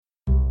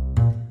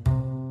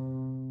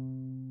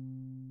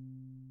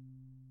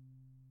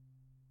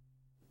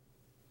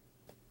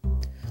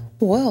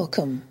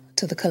Welcome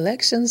to the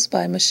Collections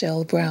by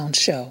Michelle Brown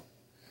show,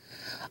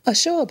 a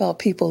show about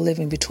people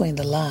living between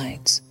the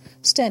lines,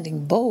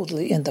 standing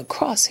boldly in the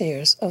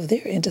crosshairs of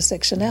their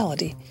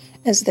intersectionality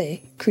as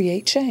they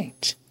create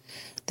change.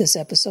 This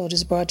episode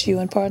is brought to you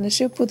in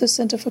partnership with the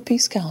Center for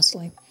Peace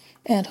Counseling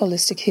and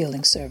Holistic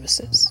Healing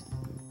Services.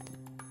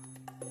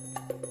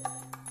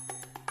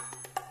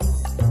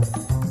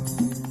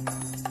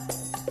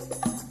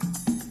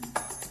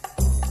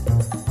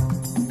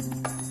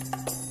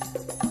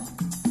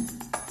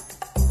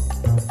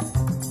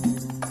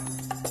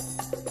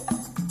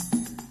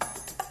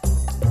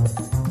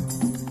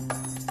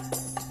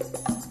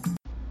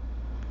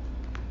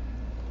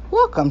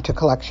 Welcome to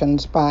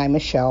Collections by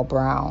Michelle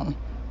Brown.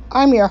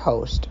 I'm your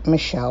host,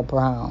 Michelle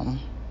Brown.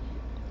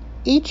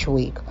 Each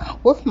week,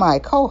 with my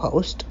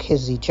co-host,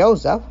 Kizzy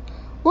Joseph,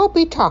 we'll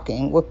be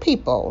talking with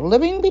people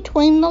living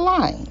between the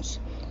lines,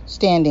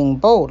 standing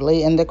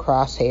boldly in the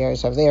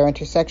crosshairs of their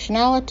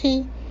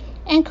intersectionality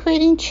and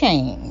creating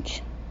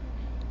change.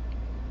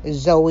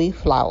 Zoe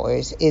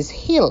Flowers is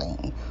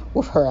healing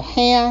with her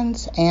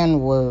hands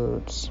and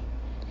words.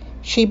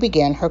 She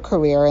began her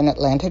career in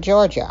Atlanta,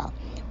 Georgia,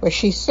 where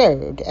she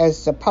served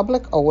as the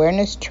Public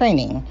Awareness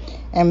Training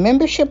and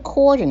Membership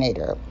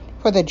Coordinator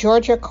for the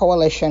Georgia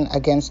Coalition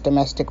Against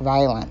Domestic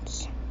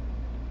Violence.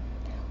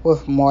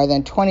 With more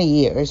than 20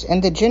 years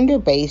in the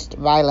gender-based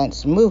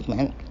violence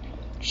movement,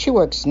 she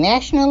works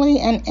nationally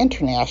and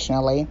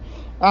internationally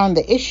on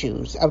the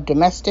issues of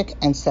domestic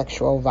and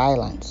sexual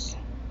violence.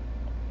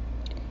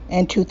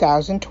 In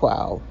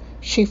 2012,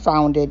 she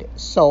founded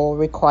Soul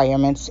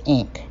Requirements,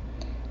 Inc.,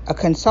 a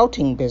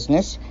consulting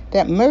business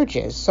that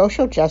merges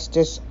social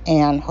justice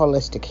and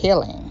holistic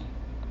healing.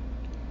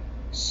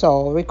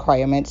 Soul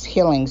Requirements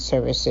Healing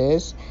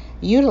Services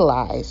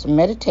utilize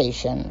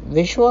meditation,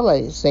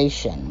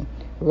 visualization,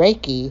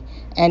 Reiki,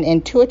 and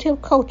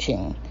intuitive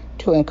coaching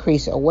to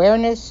increase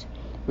awareness,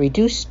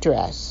 reduce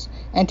stress,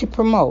 and to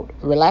promote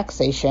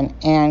relaxation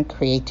and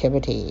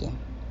creativity.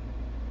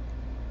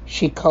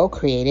 She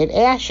co-created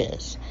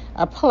Ashes,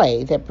 a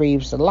play that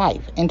breathes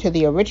life into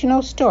the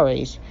original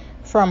stories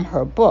from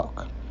her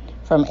book,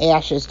 From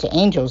Ashes to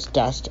Angel's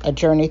Dust, A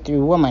Journey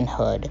Through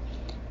Womanhood,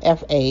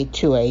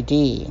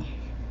 FA2AD,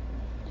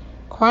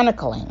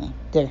 chronicling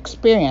the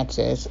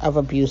experiences of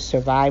abuse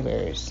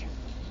survivors.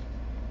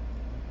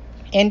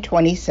 In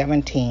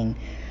 2017,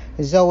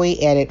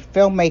 Zoe added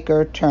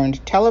filmmaker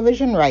turned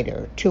television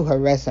writer to her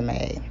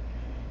resume.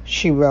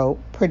 She wrote,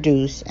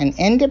 produced, and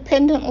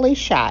independently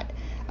shot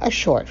a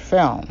short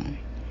film.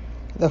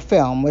 The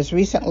film was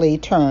recently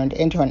turned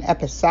into an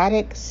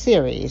episodic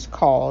series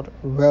called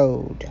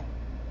Road.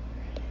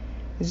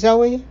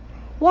 Zoe,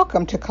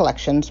 welcome to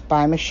Collections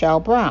by Michelle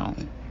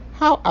Brown.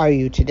 How are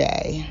you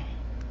today?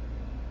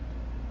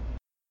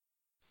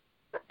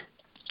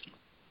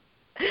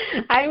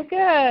 I'm good.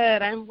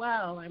 I'm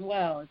well.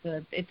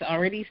 It's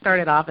already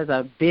started off as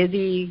a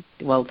busy,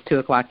 well, it's 2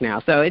 o'clock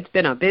now, so it's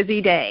been a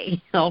busy day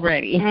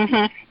already.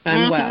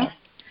 I'm well.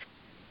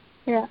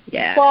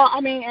 Yeah. Well,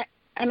 I mean,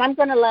 and I'm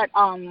going to let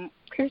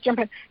Kizzy jump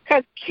in,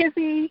 because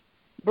Kizzy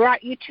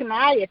brought you to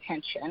my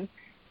attention.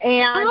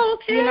 And,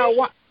 you know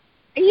what?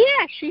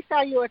 Yeah, she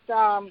saw you at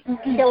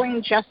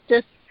Healing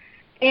Justice.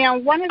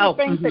 And one of the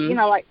things that, you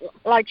know,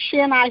 like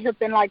she and I have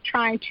been, like,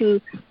 trying to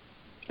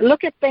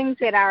look at things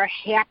that are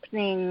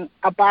happening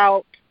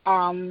about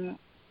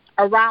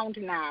around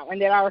now and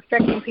that are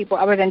affecting people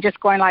other than just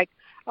going like,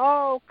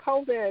 oh,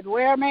 COVID,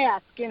 wear a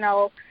mask, you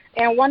know.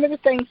 And one of the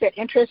things that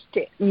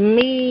interested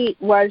me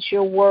was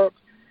your work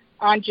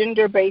on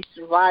gender-based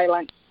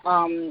violence,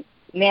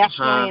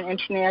 nationally and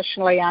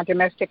internationally, on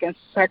domestic and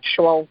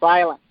sexual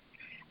violence.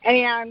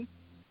 And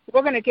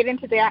we're going to get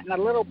into that in a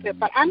little bit,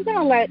 but I'm going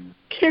to let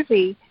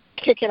Kizzy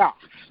kick it off.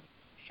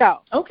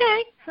 So.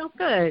 Okay, sounds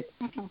good.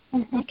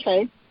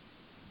 Okay.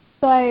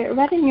 So I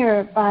read in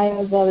your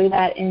bio, Zoe,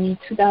 that in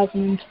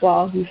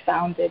 2012 you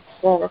founded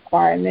Soul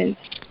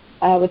Requirements,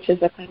 which is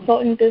a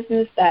consulting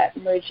business that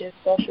merges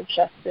social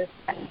justice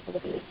and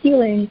holistic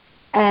healing.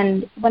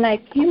 And when I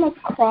came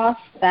across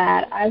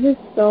that, I was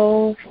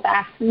so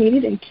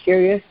fascinated and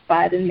curious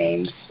by the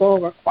name Soul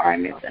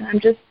Requirements. And I'm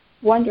just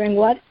wondering,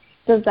 what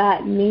does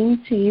that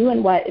mean to you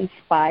and what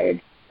inspired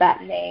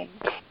that name?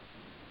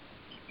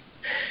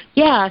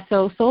 Yeah,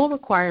 so Soul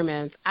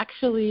Requirements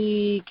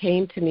actually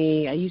came to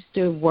me. I used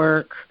to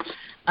work,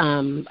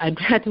 I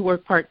had to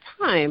work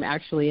part-time,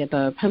 actually, at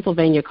the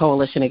Pennsylvania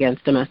Coalition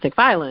Against Domestic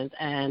Violence,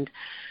 and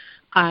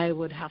I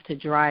would have to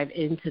drive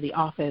into the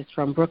office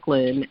from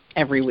Brooklyn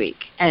every week.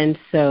 And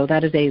so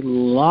that is a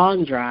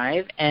long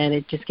drive, and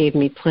it just gave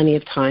me plenty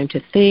of time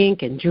to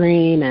think and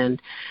dream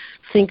and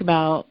think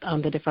about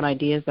the different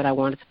ideas that I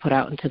wanted to put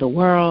out into the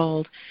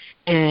world.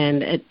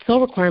 And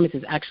Soul Requirements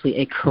is actually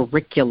a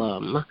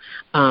curriculum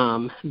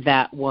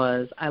that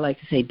was, I like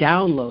to say,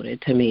 downloaded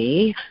to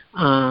me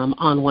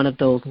on one of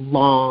those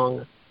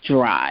long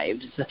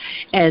drives.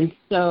 And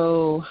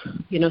so,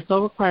 you know,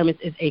 Soul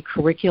Requirements is a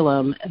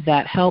curriculum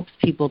that helps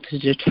people to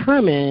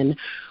determine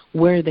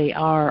where they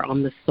are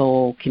on the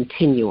soul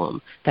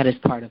continuum that is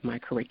part of my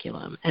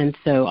curriculum. And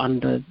so on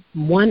the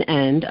one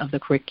end of the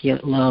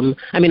curriculum,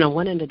 on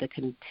one end of the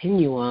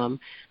continuum,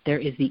 there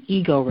is the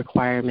ego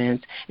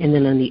requirements, and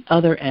then on the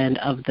other end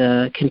of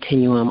the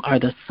continuum are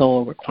the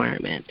soul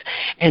requirements.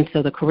 And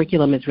so the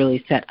curriculum is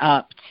really set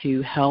up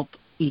to help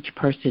each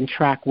person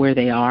track where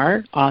they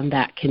are on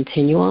that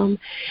continuum.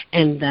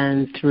 And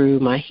then through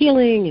my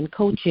healing and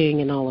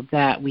coaching and all of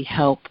that, we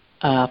help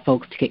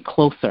folks to get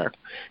closer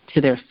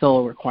to their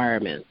soul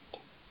requirements.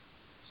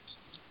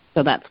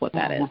 So that's what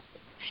that is.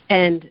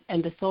 And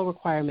the soul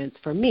requirements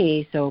for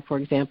me, so for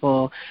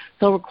example,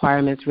 soul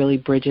requirements really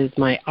bridges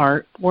my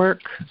artwork,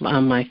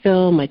 my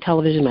film, my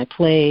television, my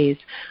plays,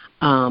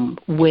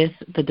 with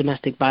the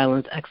domestic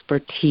violence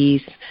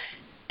expertise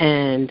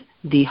and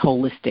the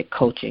holistic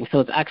coaching.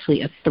 So it's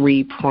actually a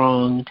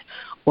 3-pronged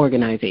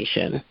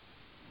organization.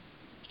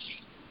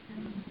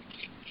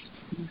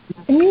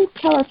 Can you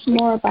tell us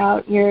more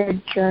about your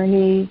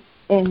journey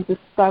in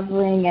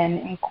discovering and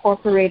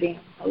incorporating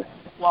holistic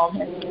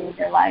wellness in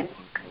your life?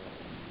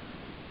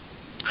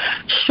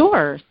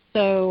 Sure.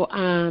 So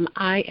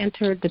I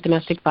entered the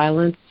domestic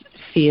violence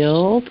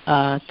field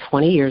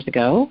 20 years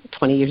ago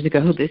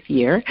this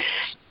year,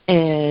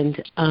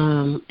 and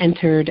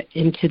entered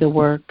into the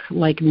work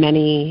like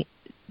many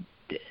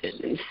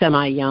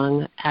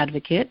semi-young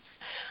advocates,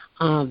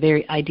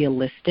 very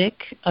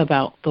idealistic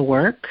about the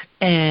work.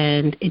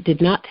 And it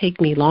did not take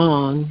me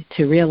long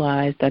to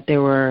realize that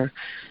there were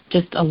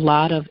just a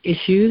lot of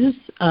issues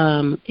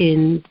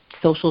in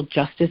social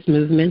justice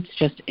movements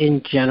just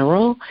in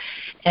general.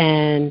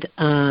 And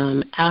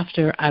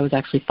after I was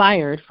actually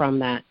fired from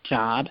that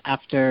job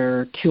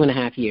after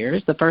 2.5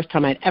 years, the first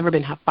time I'd ever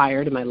been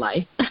fired in my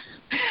life,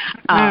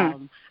 I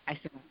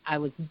said I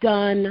was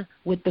done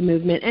with the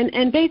movement.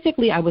 And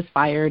basically I was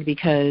fired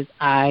because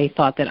I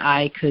thought that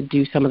I could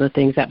do some of the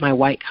things that my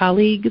white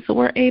colleagues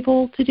were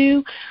able to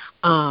do,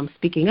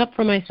 speaking up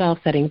for myself,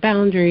 setting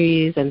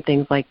boundaries and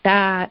things like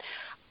that.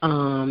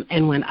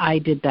 And when I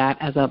did that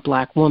as a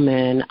black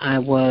woman, I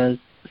was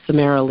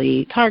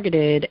summarily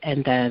targeted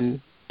and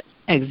then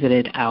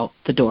exited out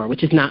the door,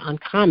 which is not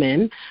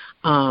uncommon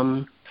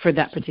for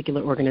that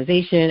particular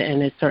organization,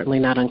 and it's certainly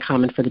not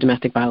uncommon for the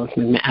domestic violence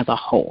movement as a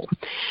whole.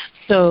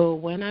 So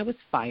when I was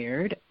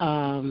fired, it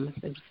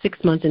was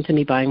 6 months into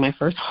me buying my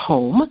first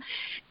home,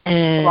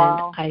 and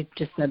wow. I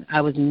just said I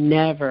was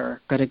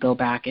never going to go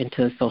back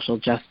into social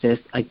justice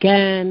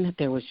again.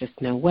 There was just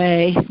no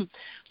way.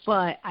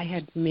 But I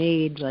had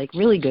made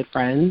really good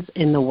friends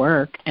in the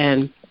work,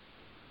 and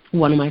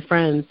one of my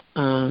friends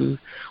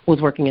was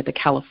working at the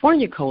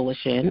California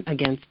Coalition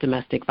Against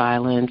Domestic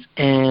Violence,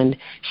 and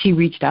she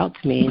reached out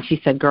to me and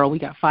she said, "Girl, we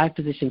got 5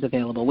 positions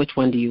available. Which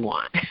one do you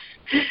want?"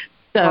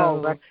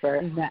 So that's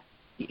fair.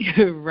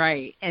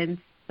 Right. And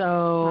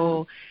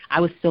so I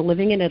was still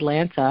living in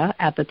Atlanta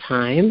at the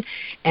time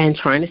and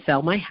trying to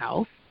sell my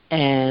house.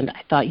 And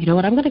I thought, you know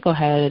what, I'm going to go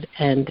ahead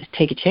and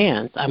take a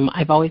chance.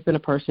 I've always been a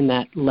person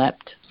that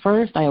leapt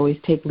first. I always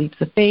take leaps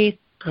of faith.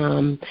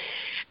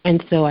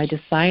 And so I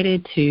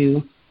decided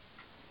to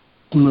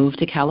move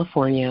to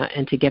California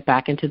and to get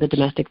back into the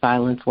domestic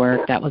violence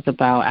work. That was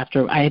about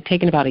after I had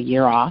taken about a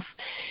year off.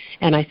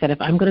 And I said, if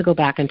I'm going to go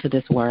back into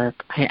this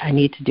work, I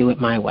need to do it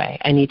my way.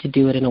 I need to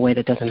do it in a way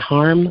that doesn't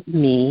harm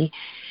me.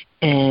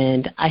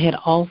 And I had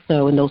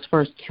also, in those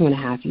first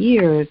 2.5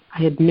 years,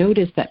 I had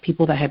noticed that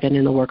people that had been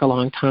in the work a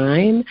long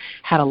time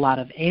had a lot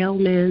of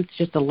ailments,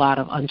 just a lot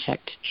of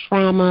unchecked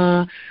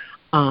trauma,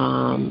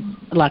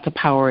 lots of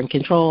power and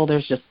control.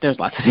 There's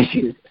lots of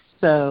issues.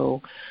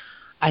 So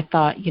I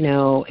thought,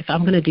 if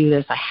I'm going to do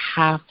this, I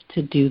have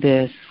to do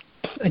this,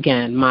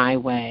 again, my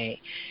way.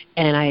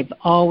 And I've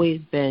always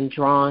been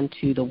drawn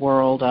to the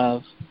world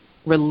of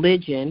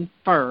religion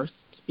first,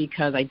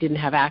 because I didn't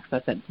have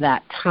access at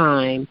that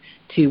time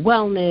to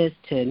wellness,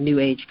 to New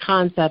Age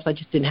concepts. I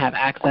just didn't have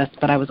access,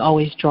 but I was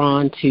always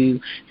drawn to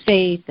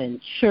faith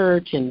and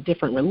church and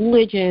different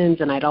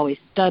religions, and I'd always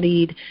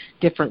studied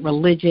different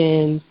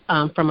religions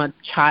from a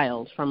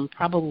child, from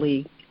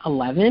probably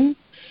 11.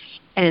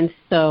 And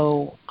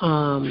so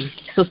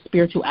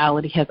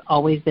spirituality has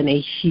always been a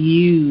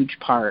huge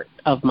part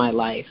of my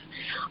life.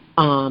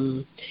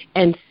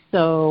 And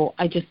so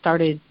I just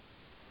started,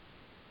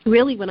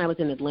 really when I was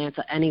in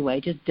Atlanta anyway,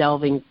 just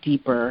delving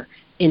deeper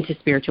into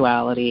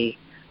spirituality,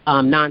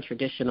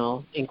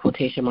 non-traditional, in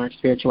quotation marks,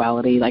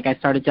 spirituality. Like I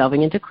started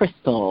delving into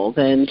crystals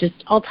and just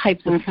all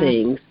types of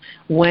things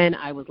when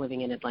I was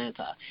living in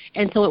Atlanta.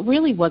 And so it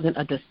really wasn't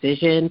a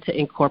decision to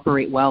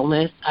incorporate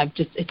wellness.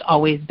 It's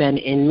always been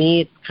in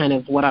me. It's kind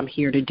of what I'm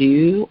here to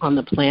do on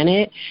the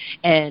planet.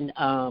 And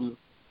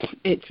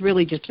it's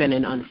really just been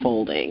an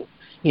unfolding.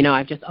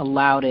 I've just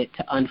allowed it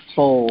to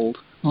unfold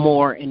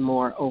more and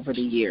more over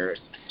the years.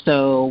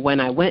 So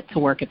when I went to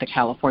work at the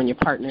California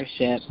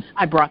Partnership,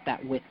 I brought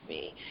that with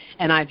me,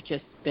 and I've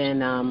just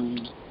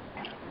been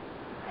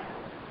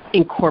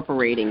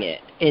incorporating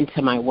it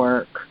into my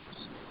work.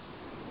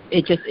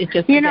 It's just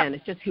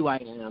who I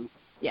am.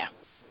 Yeah.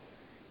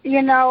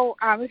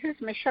 This is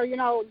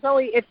Michelle.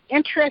 Zoe, it's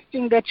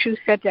interesting that you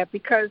said that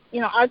because,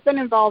 I've been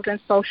involved in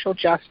social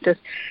justice,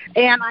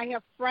 and I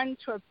have friends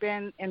who have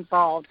been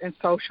involved in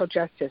social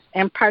justice,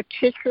 and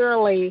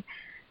particularly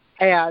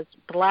as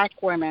Black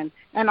women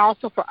and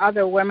also for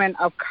other women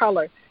of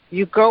color.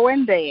 You go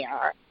in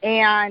there,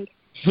 and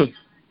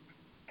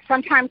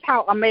sometimes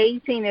how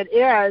amazing it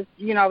is,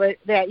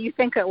 that you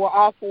think that we're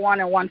all for one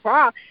and one for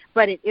all,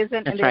 but it isn't,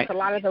 That's and there's a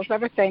lot of those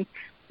other things,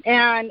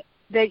 and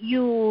that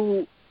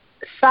you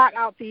sought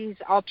out these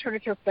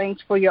alternative things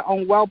for your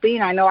own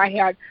well-being. I know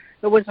it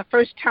was the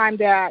first time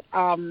that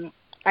I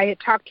had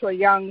talked to a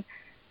young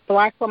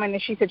Black woman,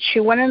 and she said she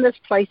went in this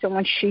place, and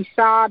when she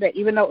saw that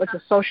even though it was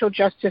a social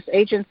justice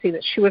agency,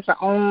 that she was the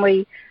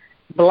only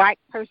Black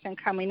person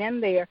coming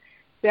in there,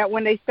 that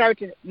when they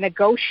started to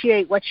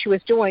negotiate what she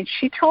was doing,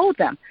 she told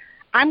them,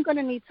 I'm going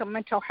to need some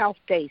mental health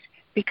days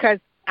because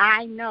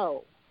I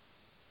know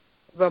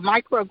the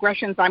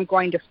microaggressions I'm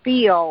going to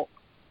feel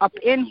up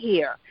in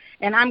here,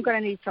 and I'm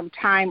going to need some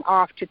time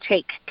off to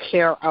take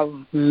care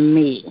of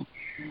me.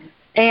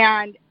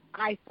 And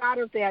I thought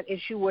of that as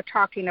you were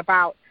talking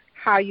about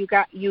how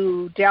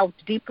you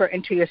delved deeper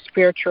into your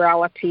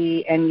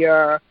spirituality and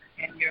your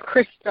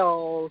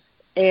crystals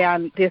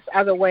and this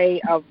other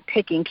way of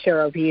taking care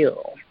of you.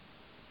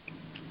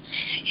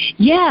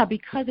 Yeah,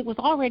 because I was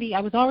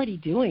already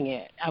doing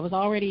it. I was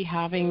already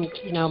having,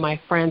 my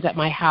friends at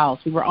my house.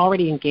 We were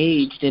already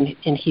engaged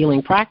in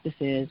healing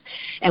practices.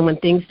 And when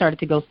things started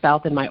to go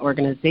south in my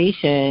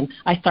organization,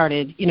 I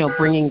started,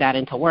 bringing that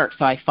into work.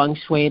 So I feng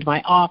shuied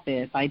my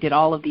office. I did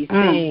all of these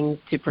things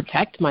to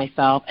protect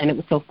myself. And it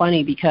was so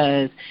funny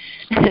because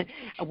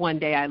one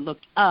day I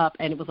looked up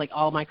and it was like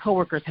all my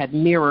coworkers had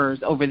mirrors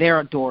over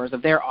their doors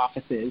of their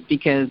offices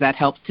because that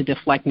helps to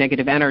deflect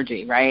negative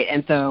energy, right?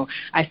 And so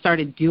I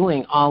started doing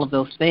all of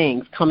those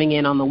things, coming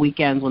in on the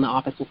weekends when the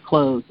office was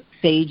closed,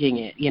 saging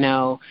it,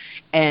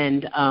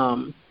 and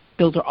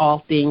those are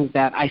all things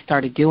that I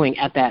started doing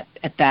at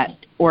that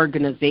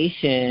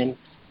organization,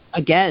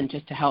 again,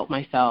 just to help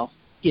myself,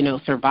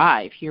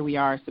 survive. Here we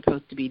are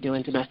supposed to be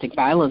doing domestic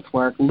violence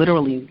work,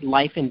 literally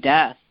life and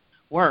death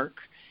work,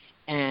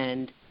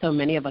 and so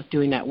many of us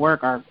doing that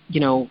work are,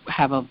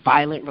 have a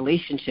violent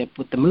relationship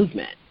with the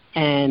movement.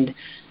 And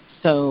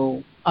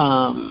so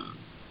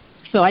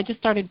I just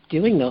started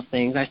doing those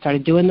things.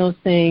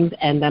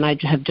 And then I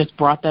have just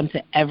brought them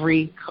to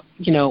every,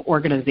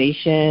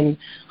 organization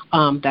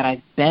that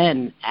I've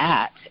been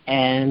at.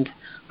 And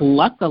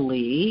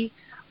luckily,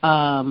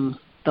 the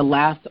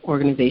last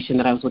organization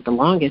that I was with the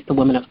longest, the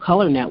Women of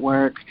Color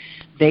Network,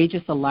 they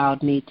just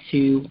allowed me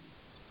to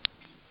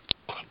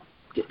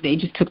they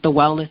just took the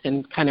wellness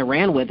and kind of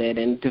ran with it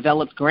and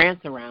developed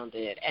grants around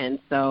it. And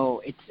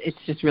so it's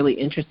just really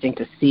interesting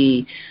to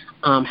see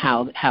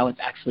how it's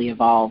actually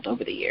evolved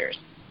over the years.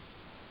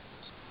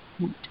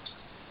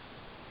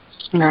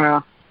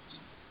 Yeah.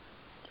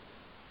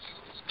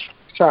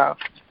 So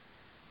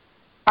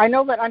I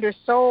know that under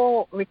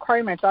soul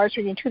requirements, I was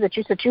reading too that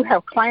you said you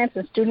have clients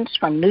and students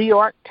from New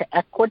York to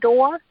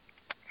Ecuador.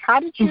 How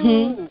did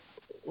you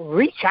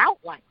reach out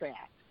like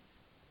that?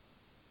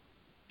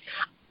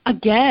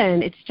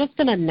 Again, it's just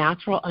been a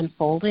natural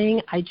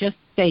unfolding. I just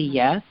say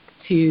yes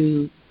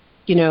to,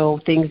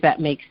 things that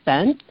make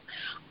sense.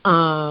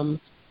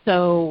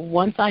 So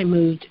once I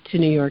moved to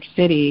New York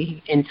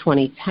City in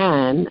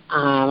 2010,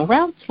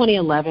 around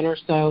 2011 or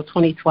so,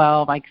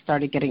 2012, I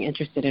started getting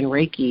interested in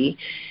Reiki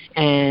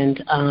and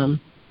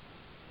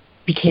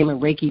became a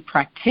Reiki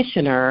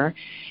practitioner.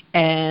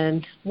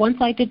 And once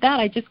I did that,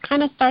 I just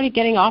kind of started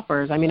getting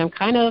offers. I mean,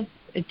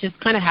 it just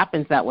kind of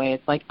happens that way.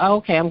 It's like, oh,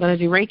 okay, I'm going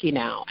to do Reiki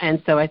now.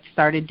 And so I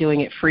started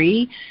doing it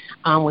free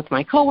with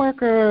my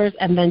coworkers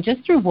and then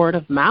just through word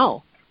of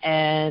mouth.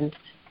 And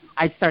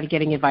I started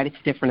getting invited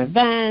to different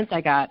events.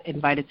 I got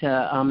invited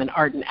to an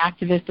art and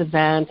activist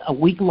event, a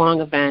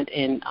week-long event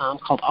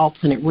called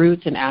Alternate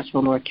Roots in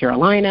Asheville, North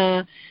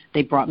Carolina.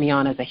 They brought me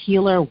on as a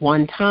healer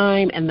one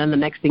time, and then the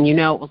next thing you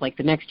know, it was like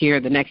the next year,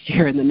 and the next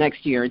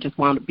year. It just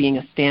wound up being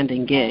a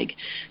standing gig.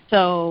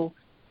 So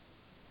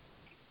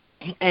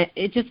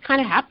it just kind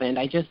of happened.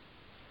 I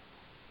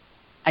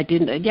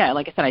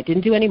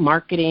didn't do any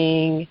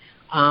marketing.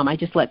 I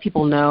just let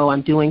people know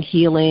I'm doing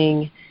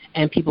healing,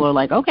 and people are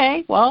like,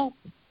 okay, well,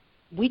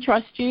 we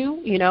trust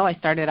you. I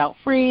started out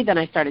free, then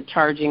I started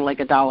charging like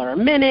 $1 a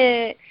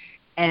minute,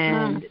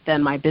 and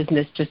then my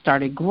business just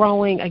started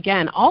growing,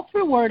 again, all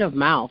through word of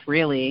mouth,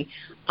 really.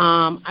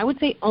 I would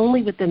say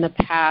only within the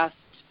past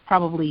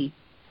probably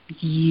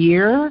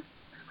year,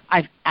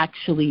 I've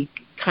actually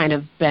kind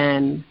of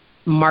been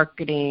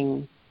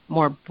marketing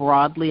more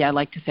broadly. I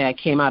like to say I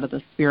came out of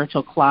the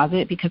spiritual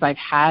closet because I've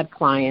had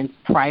clients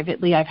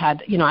privately. I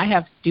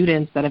have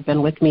students that have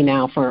been with me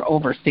now for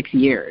over 6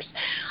 years.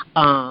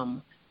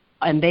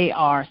 And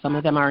some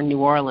of them are in New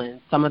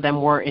Orleans. Some of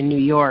them were in New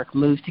York,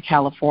 moved to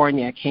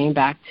California, came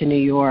back to New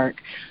York.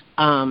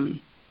 One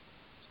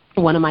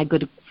of my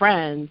good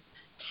friends,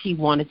 she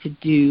wanted to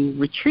do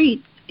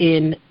retreats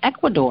in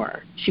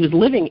Ecuador. She was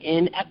living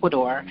in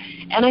Ecuador.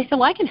 And I said,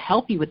 well, I can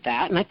help you with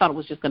that. And I thought it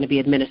was just going to be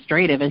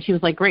administrative. And she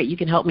was like, great, you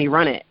can help me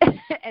run it.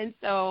 And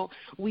so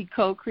we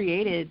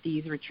co-created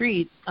these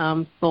retreats,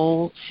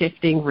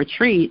 soul-shifting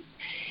retreats.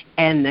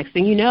 And next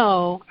thing you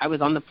know, I was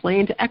on the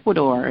plane to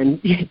Ecuador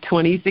in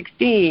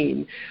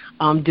 2016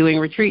 doing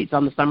retreats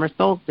on the summer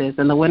solstice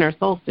and the winter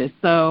solstice.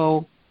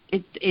 So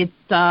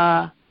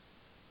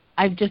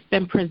I've just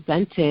been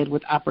presented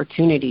with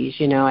opportunities.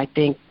 I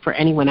think for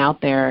anyone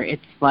out there,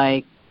 it's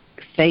like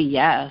say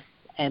yes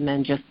and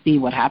then just see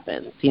what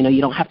happens.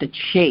 You don't have to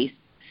chase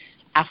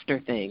after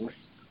things.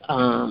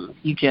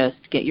 You just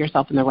get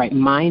yourself in the right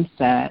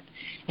mindset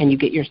and you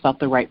get yourself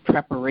the right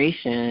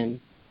preparation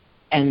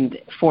and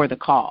for the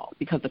call,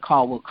 because the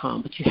call will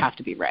come, but you have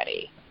to be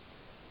ready.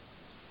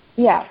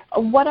 Yeah.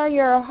 What are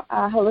your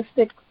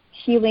holistic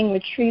healing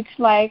retreats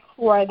like?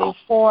 Who are they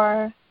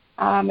for?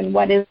 And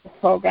what is the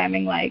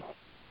programming like?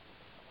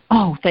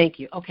 Oh, thank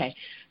you. Okay.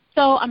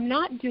 So I'm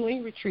not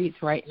doing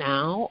retreats right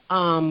now.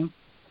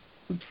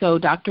 So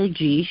Dr.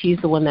 G, she's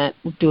the one that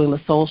was doing the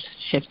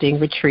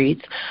soul-shifting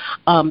retreats.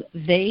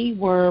 They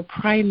were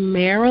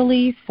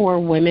primarily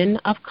for women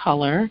of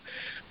color,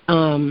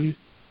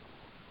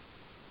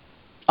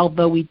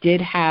 although we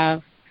did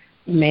have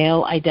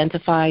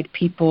male-identified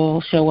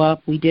people show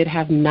up. We did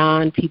have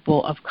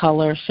non-people of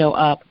color show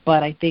up.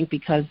 But I think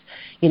because,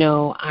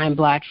 I'm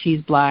black,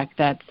 she's black,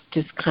 that's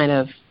just kind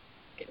of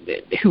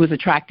who was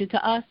attracted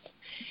to us.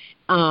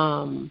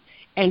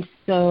 And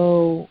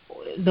so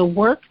the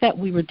work that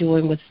we were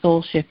doing with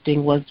soul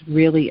shifting was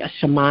really a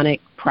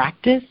shamanic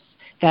practice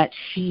that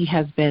she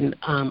has been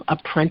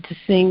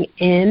apprenticing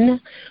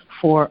in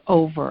for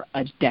over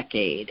a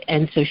decade.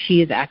 And so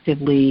she is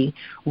actively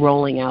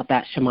rolling out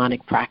that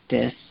shamanic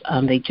practice.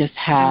 They just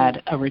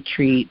had a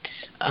retreat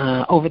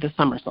over the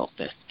summer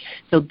solstice.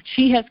 So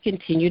she has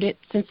continued it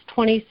since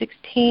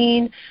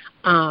 2016.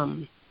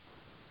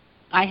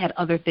 I had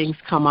other things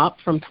come up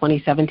from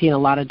 2017. A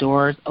lot of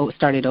doors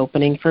started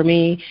opening for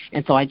me,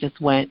 and so I just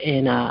went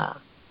and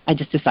I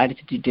just decided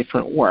to do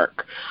different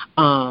work.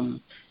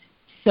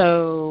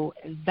 So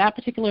that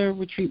particular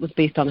retreat was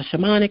based on a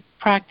shamanic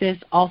practice.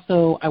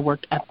 Also, I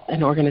worked at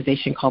an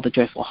organization called the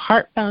Joyful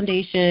Heart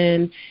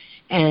Foundation,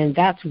 and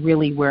that's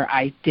really where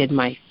I did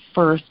my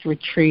first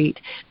retreat.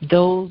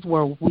 Those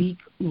were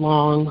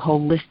week-long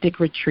holistic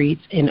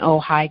retreats in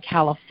Ojai,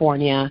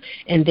 California,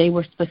 and they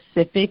were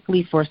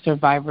specifically for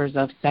survivors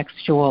of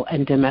sexual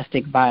and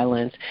domestic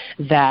violence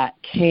that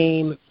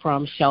came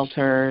from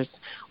shelters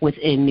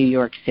within New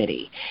York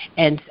City,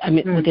 and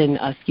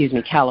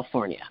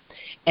California.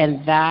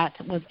 And that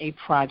was a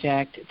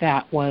project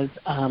that was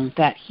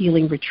that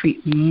healing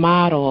retreat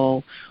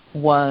model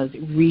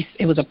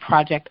it was a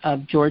project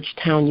of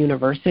Georgetown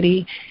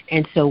University,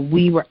 and so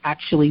we were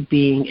actually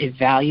being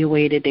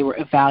evaluated. They were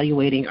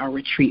evaluating our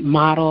retreat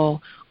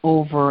model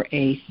over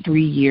a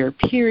 3-year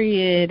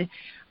period,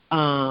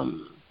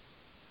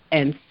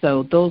 and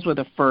so those were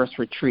the first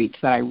retreats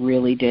that I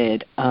really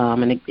did,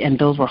 and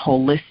those were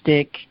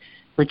holistic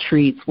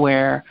retreats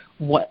where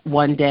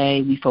one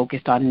day we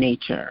focused on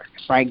nature,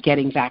 right,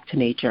 getting back to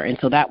nature. And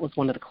so that was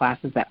one of the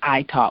classes that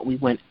I taught. We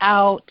went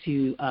out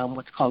to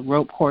what's called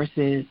rope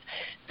courses.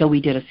 So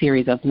we did a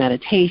series of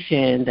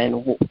meditations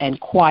and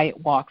quiet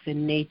walks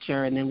in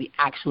nature, and then we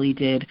actually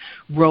did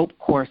rope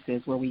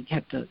courses where we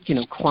had to,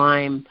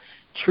 climb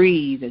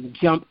trees and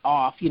jump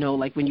off,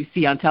 like when you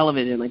see on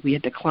television, like we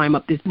had to climb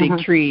up this big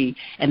tree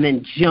and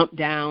then jump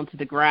down to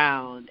the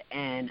ground.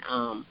 And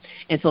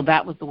so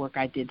that was the work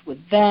I did with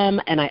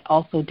them. And I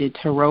also did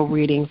tarot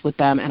readings with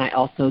them, and I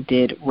also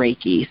did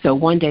Reiki. So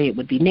one day it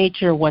would be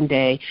nature, one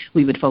day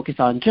we would focus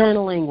on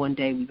journaling, one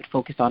day we would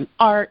focus on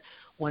art,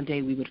 one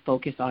day we would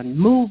focus on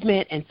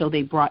movement. And so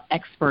they brought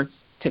experts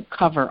to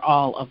cover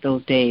all of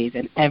those days,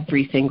 and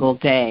every single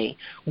day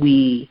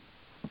we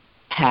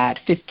had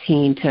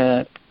 15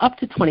 to up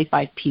to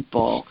 25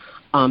 people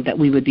that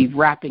we would be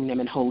wrapping them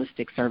in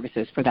holistic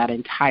services for that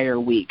entire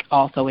week,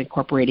 also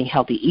incorporating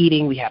healthy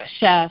eating. We had a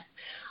chef,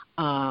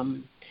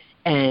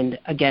 and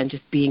again,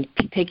 just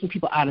taking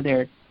people out of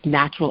their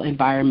natural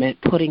environment,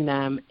 putting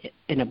them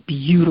in a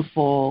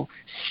beautiful,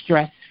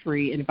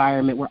 stress-free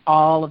environment where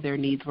all of their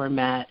needs were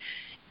met,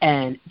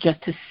 and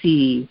just to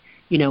see,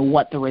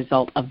 what the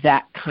result of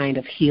that kind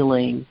of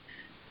healing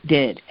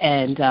did.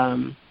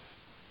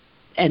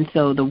 And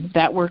so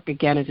that work,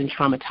 again, is in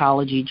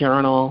Traumatology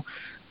Journal,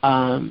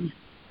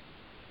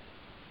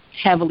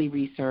 heavily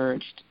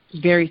researched,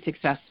 very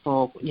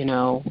successful,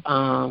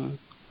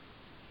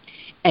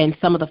 and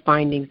some of the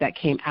findings that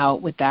came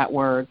out with that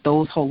were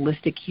those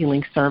holistic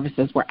healing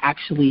services were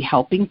actually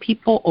helping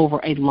people over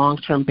a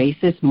long-term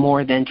basis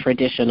more than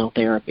traditional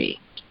therapy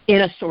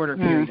in a shorter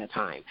period of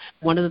time.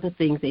 One of the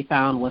things they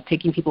found was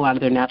taking people out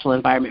of their natural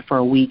environment for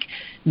a week,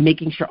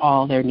 making sure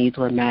all their needs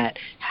were met,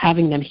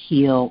 having them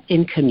heal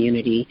in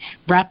community,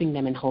 wrapping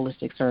them in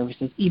holistic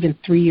services. Even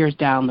 3 years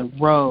down the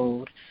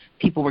road,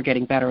 people were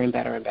getting better and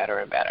better and better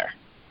and better.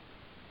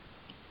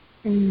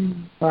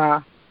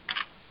 Wow.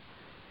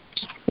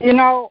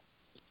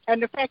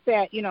 And the fact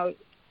that,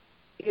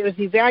 it was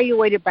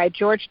evaluated by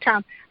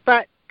Georgetown.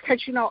 But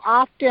because,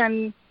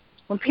 often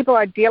when people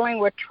are dealing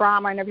with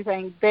trauma and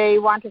everything, they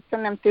want to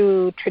send them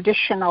through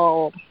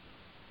traditional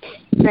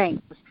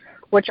things,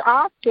 which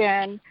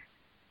often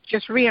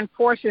just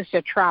reinforces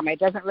the trauma. It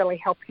doesn't really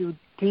help you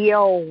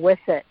deal with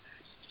it.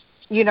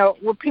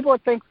 Well, people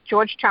would think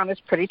Georgetown is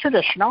pretty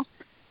traditional,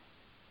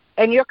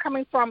 and you're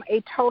coming from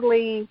a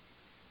totally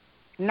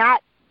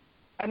not,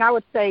 and I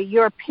would say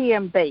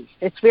European-based.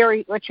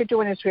 What you're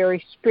doing is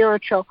very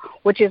spiritual,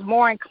 which is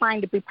more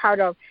inclined to be part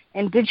of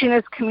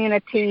indigenous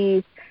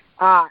communities,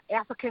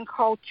 African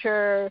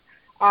culture,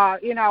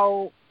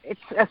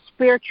 it's a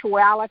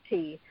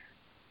spirituality.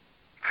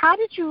 How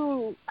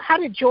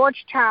did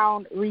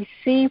Georgetown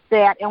receive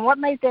that, and what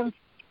made them,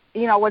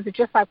 was it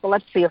just like, well,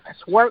 let's see if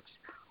this works,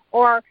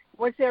 or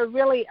was there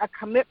really a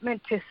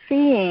commitment to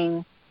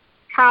seeing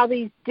how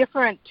these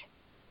different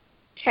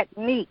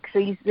techniques,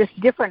 this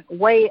different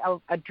way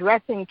of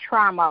addressing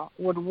trauma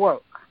would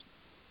work?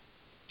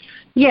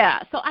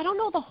 Yeah, so I don't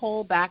know the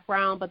whole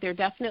background, but there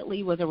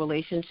definitely was a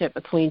relationship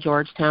between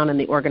Georgetown and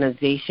the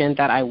organization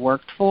that I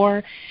worked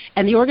for.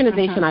 And the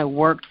organization I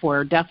worked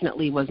for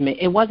definitely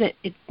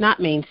it's not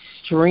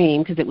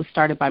mainstream because it was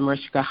started by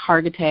Mariska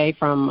Hargitay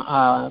from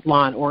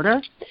Law and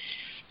Order.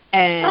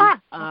 And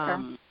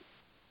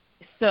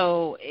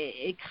so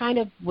it kind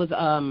of was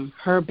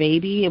her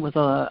baby. It was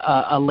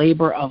a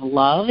labor of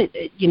love.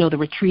 The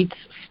retreats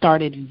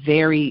started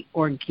very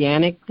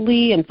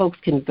organically, and folks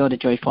can go to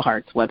Joyful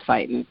Heart's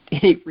website and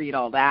read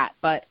all that.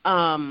 But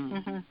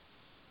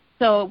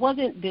so it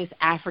wasn't this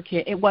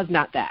African. It was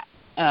not that.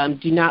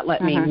 Do not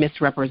let me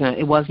misrepresent.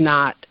 It was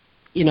not,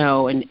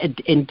 an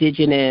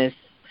indigenous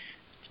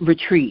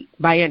retreat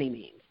by any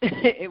means.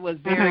 It was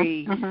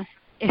very.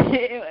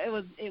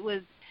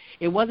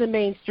 It wasn't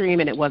mainstream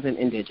and it wasn't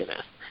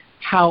indigenous.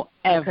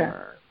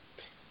 However,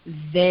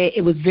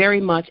 it was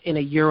very much in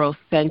a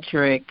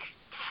Eurocentric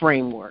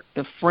framework.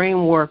 The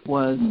framework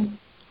was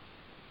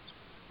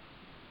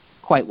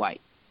quite white.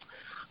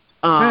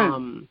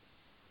 And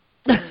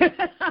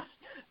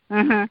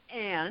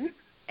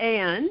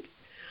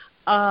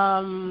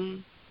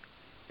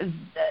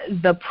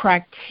the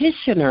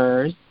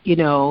practitioners,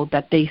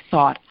 that they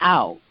sought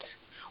out,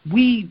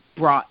 we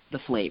brought the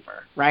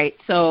flavor, right?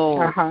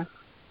 So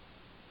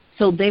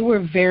So they were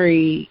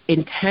very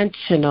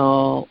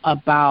intentional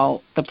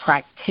about the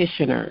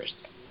practitioners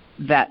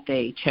that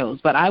they chose.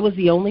 But I was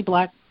the only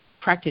black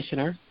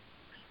practitioner.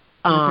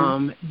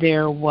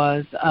 There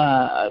was,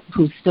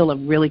 who's still a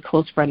really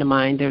close friend of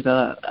mine, there's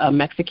a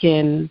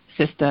Mexican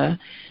sister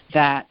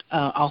that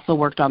also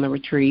worked on the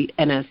retreat,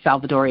 and a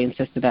Salvadorian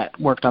sister that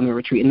worked on the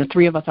retreat. And the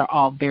three of us are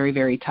all very,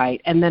 very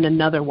tight. And then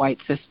another white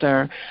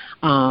sister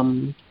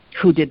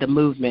who did the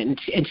movement,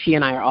 and she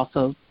and I are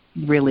also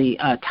really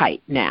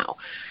tight now.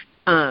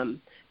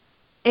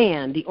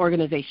 And the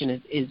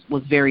organization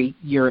was very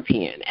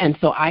European. And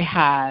so I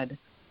had,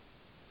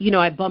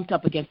 I bumped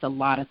up against a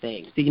lot of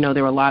things. There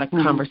were a lot of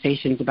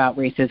conversations about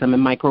racism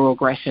and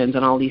microaggressions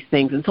and all these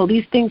things. And so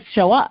these things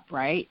show up,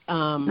 right?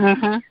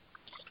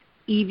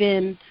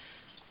 Even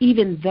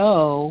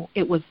though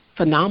it was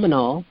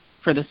phenomenal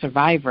for the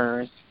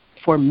survivors,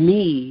 for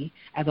me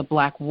as a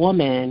black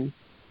woman,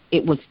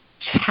 it was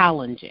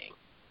challenging.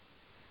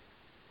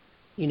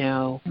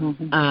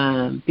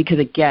 Because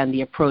again,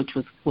 the approach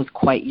was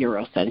quite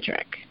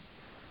Eurocentric.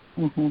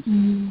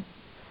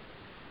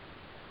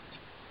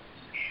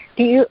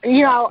 Do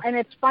and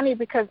it's funny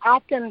because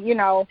often,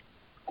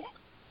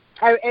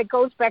 it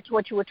goes back to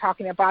what you were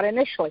talking about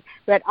initially,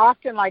 that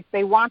often like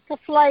they want the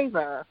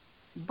flavor,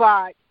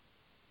 but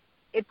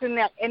it's in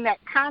that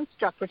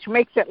construct, which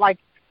makes it like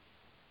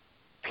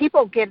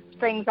people get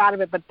things out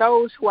of it, but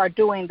those who are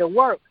doing the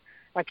work,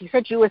 like you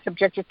said, you were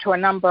subjected to a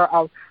number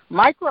of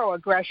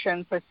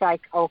microaggressions. It's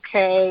like,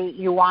 okay,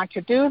 you want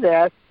to do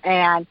this,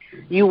 and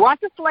you want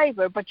the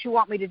flavor, but you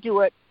want me to do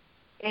it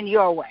in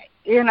your way,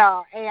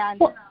 And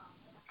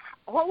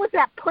what was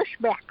that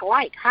pushback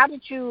like? How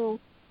did you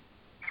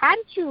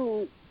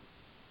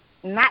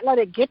not let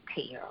it get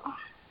to you?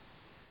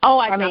 Oh,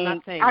 I'm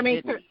not saying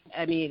it didn't.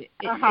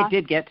 It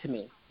did get to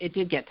me. It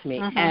did get to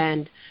me,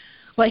 and.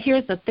 But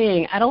here's the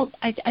thing.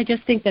 I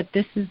just think that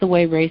this is the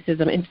way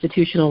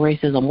institutional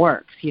racism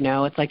works.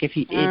 It's like if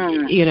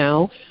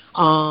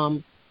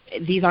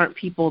these aren't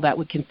people that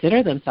would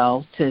consider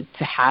themselves to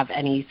have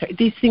any.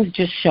 These things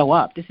just show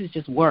up. This is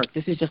just work.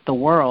 This is just the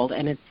world,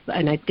 and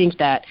I think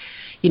that,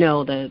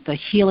 the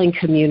healing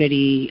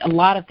community. A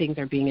lot of things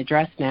are being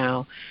addressed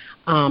now.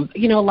 A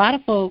lot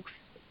of folks,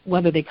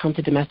 whether they come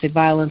to domestic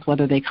violence,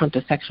 whether they come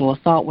to sexual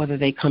assault, whether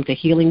they come to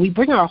healing, we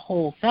bring our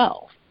whole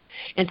self.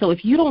 And so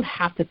if you don't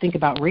have to think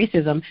about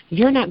racism,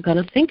 you're not going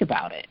to think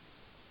about it.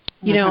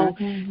 In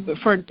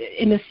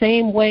the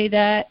same way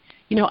that,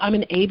 I'm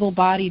an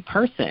able-bodied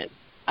person.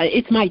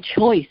 It's my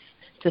choice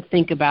to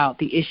think about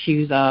the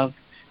issues of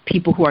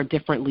people who are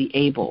differently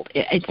abled.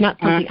 It's not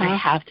something I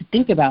have to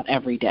think about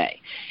every day.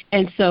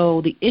 And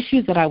so the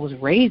issues that I was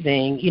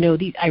raising,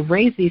 I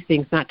raise these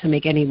things not to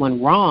make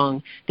anyone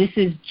wrong. This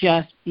is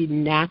just the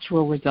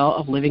natural result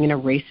of living in a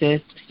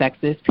racist,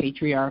 sexist,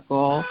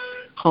 patriarchal,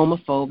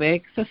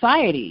 homophobic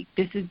society.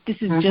 This is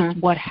just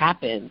what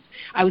happens.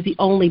 I was the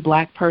only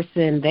black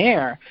person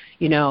there.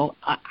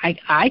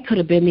 I could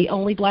have been the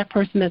only black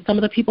person that some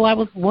of the people I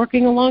was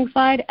working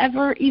alongside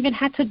ever even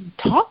had to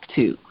talk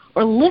to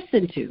or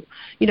listen to.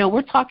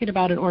 We're talking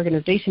about an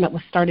organization that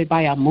was started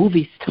by a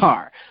movie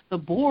star. The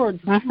board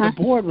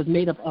was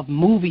made up of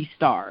movie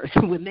stars.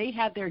 When they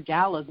had their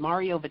galas,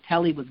 Mario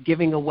Vitali was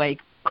giving away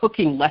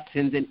cooking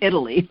lessons in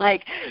Italy.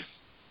 Like,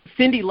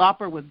 Cyndi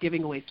Lauper was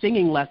giving away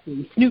singing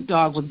lessons. Snoop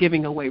Dogg was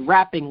giving away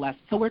rapping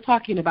lessons. So we're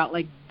talking about,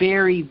 like,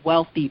 very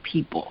wealthy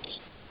people.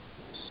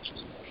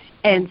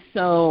 And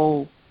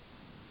so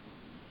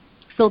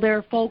there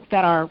are folks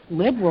that are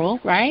liberal,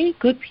 right?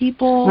 Good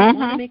people, want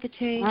to make a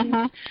change,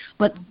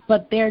 but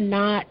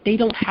they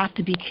don't have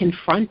to be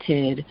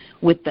confronted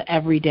with the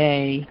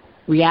everyday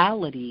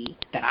reality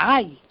that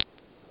I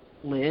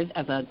live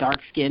as a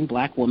dark-skinned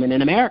black woman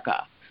in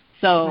America.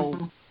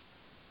 So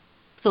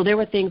there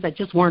were things that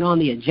just weren't on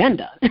the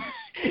agenda.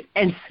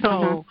 And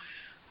so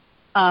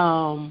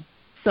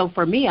so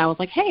for me, I was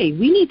like, hey,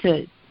 we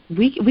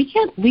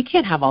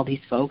can't have all these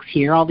folks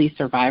here, all these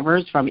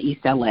survivors from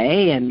East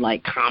LA and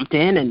like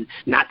Compton, and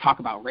not talk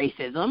about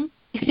racism.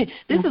 This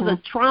is a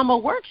trauma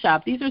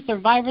workshop. These are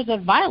survivors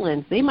of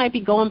violence. They might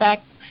be going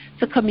back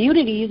to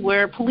communities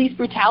where police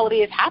brutality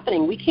is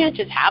happening. We can't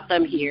just have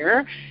them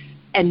here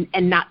and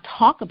not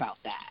talk about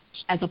that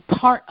as a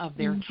part of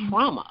their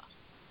trauma.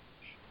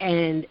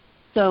 And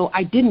so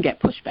I didn't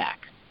get pushback,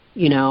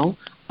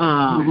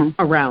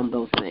 around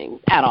those things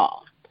at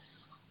all.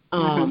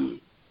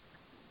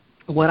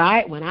 When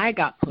I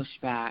got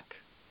pushback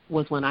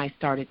was when I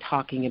started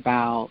talking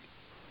about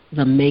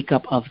the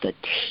makeup of the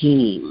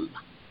team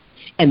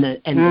and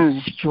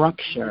the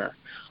structure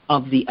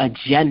of the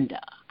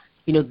agenda.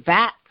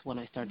 That's when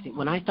I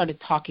started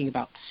talking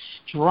about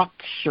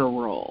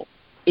structural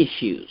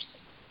issues.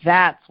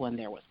 That's when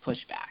there was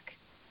pushback.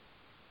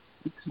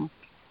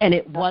 And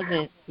it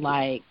wasn't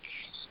like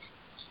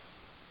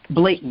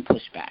blatant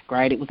pushback,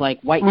 right? It was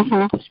like white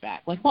people pushback.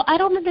 Like, well, I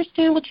don't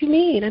understand what you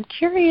mean. I'm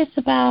curious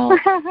about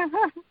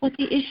what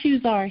the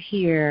issues are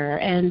here.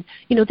 And,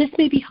 this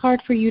may be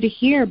hard for you to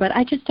hear, but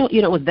I just don't,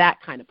 it was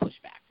that kind of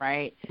pushback,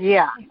 right?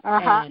 Yeah.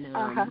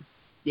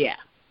 Yeah.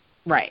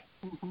 Right.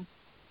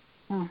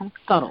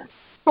 Subtle.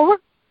 Well,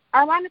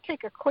 I want to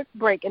take a quick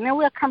break, and then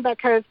we'll come back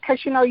because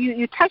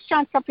you touched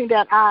on something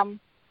that I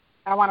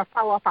want to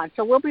follow up on.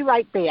 So we'll be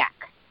right back.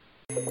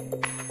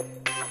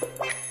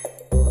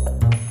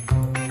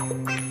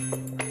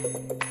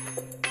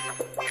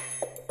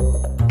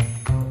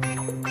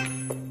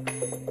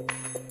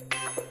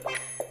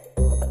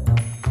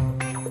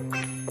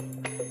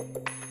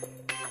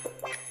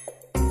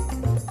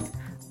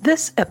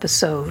 This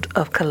episode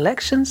of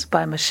Collections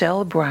by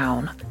Michelle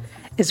Brown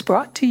is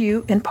brought to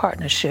you in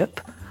partnership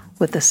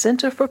with the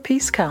Center for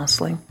Peace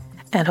Counseling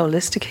and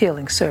Holistic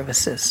Healing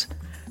Services,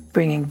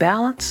 bringing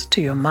balance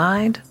to your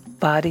mind,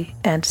 body,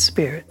 and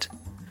spirit.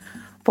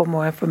 For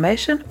more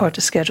information or to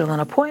schedule an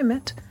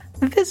appointment,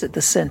 visit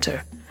the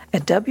center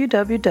at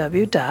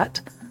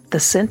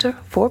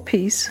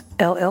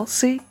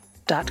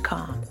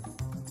www.thecenterforpeacellc.com.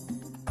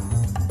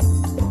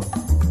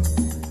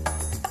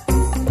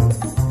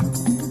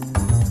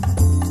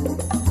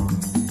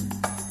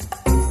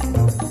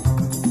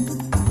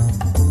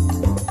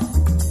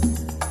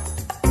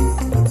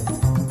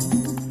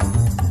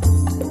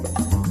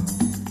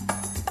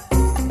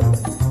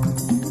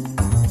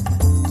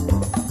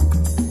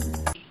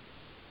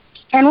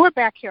 And we're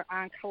back here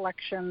on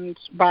Collections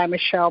by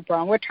Michelle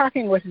Brown. We're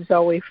talking with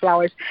Zoe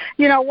Flowers.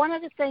 One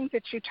of the things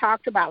that you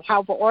talked about,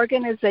 how the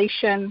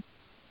organization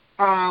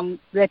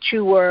that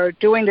you were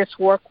doing this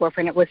work with,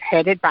 and it was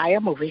headed by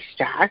a movie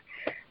star,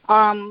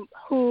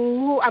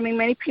 who,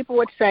 many people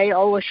would say,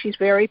 oh, well, she's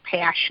very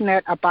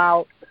passionate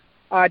about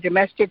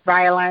domestic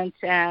violence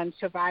and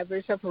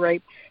survivors of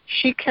rape.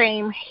 She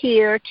came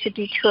here to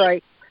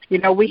Detroit.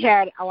 We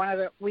had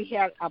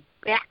a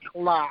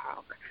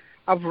backlog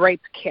of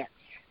rape kits.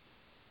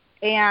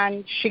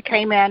 And she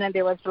came in, and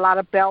there was a lot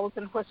of bells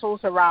and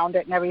whistles around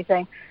it and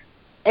everything.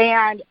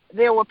 And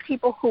there were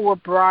people who were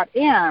brought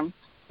in.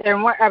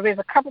 And there's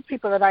a couple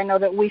people that I know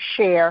that we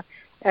share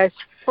as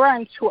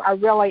friends who are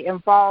really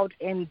involved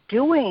in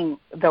doing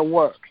the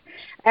work.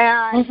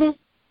 And,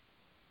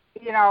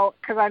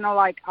 because I know,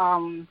 like,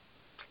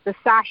 the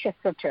Sasha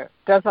Center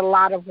does a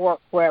lot of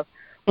work with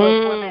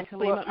women.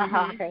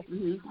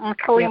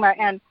 Kalima.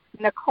 And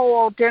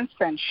Nicole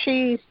Denson,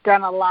 she's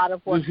done a lot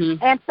of work.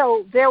 And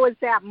so there was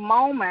that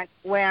moment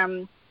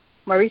when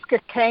Mariska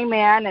came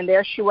in, and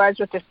there she was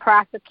with this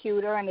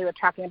prosecutor, and they were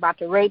talking about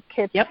the rape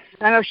kits. Yep.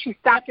 And I know she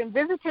stopped and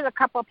visited a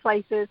couple of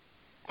places,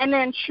 and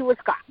then she was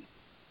gone.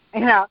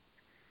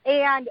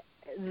 And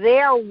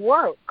their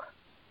work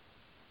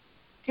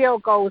still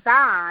goes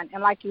on.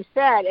 And like you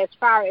said, as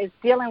far as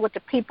dealing with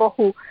the people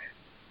who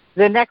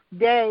the next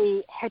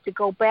day had to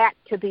go back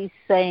to these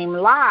same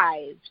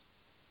lives,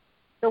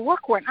 the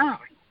work went on.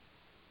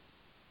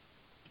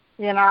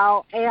 And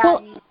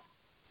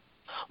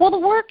well, the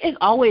work is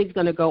always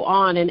going to go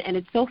on, and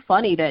it's so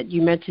funny that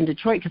you mentioned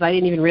Detroit because I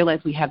didn't even realize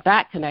we have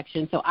that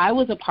connection. So I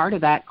was a part of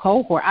that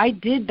cohort. I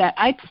did that.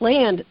 I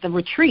planned the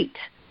retreat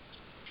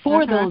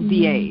for those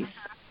VAs.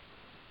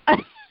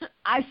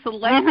 I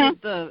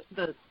selected the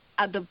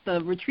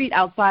retreat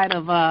outside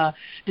of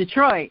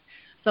Detroit.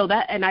 So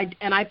that and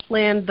I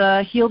planned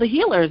the Heal the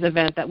Healers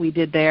event that we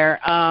did there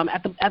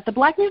at the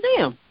Black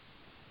Museum.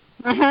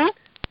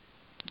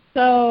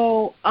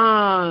 So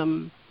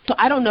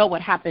I don't know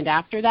what happened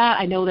after that.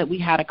 I know that we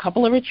had a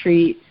couple of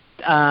retreats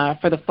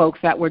for the folks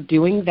that were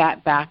doing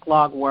that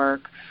backlog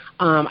work.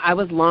 I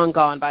was long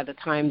gone by the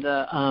time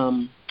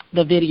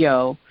the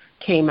video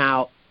came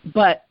out,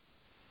 but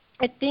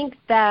I think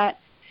that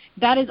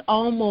is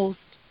almost,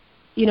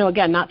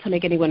 again, not to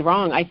make anyone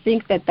wrong. I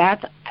think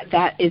that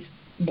is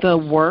the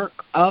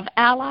work of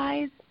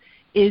allies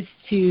is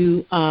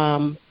to,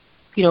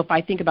 if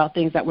I think about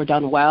things that were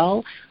done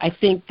well, I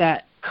think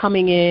that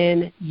coming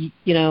in,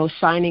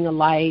 shining a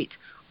light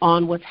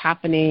on what's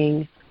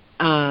happening,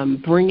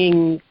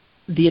 bringing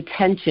the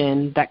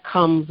attention that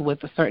comes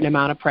with a certain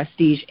amount of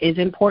prestige is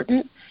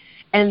important.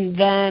 And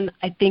then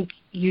I think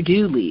you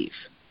do leave.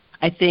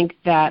 I think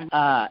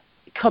that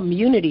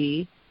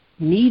community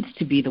needs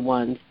to be the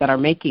ones that are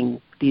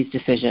making these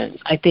decisions.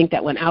 I think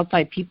that when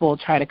outside people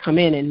try to come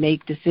in and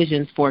make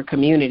decisions for a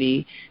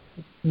community,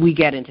 we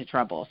get into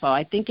trouble. So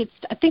I think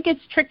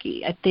it's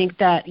tricky. I think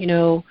that,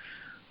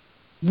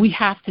 we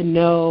have to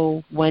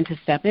know when to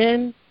step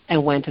in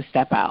and when to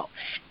step out.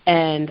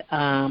 And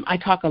I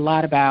talk a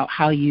lot about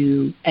how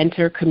you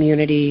enter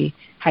community,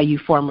 how you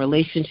form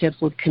relationships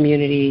with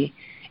community,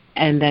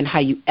 and then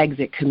how you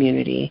exit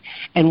community.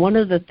 And one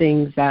of the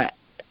things that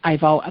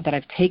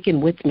I've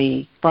taken with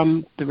me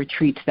from the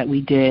retreats that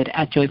we did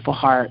at Joyful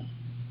Heart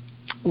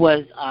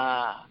was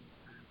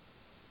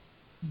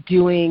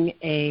doing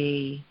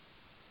a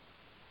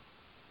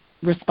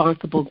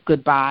responsible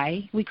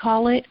goodbye, we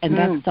call it, and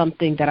that's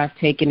something that I've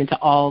taken into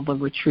all the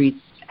retreats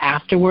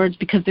afterwards,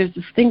 because there's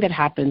this thing that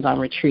happens on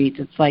retreats.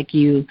 It's like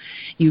you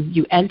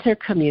enter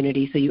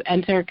community, so you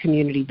enter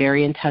community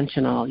very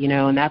intentional,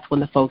 and that's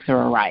when the folks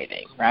are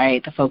arriving,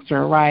 right? The folks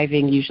are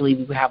arriving.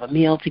 Usually we have a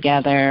meal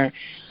together.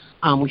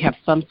 We have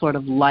some sort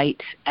of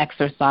light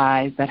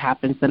exercise that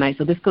happens the night.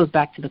 So this goes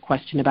back to the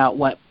question about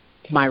what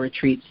my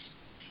retreats,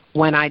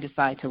 when I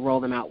decide to roll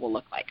them out, will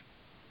look like.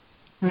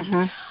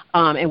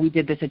 And we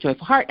did this at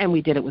Joyful Heart, and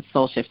we did it with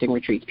soul-shifting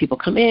retreats. People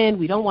come in.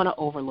 We don't want to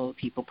overload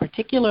people,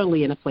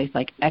 particularly in a place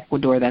like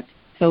Ecuador that's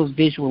so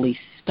visually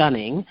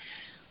stunning.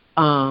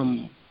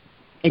 And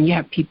you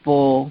have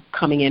people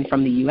coming in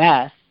from the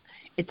U.S.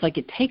 It's like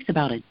it takes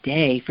about a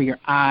day for your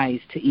eyes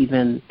to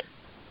even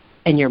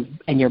and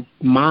your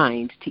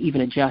mind to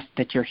even adjust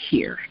that you're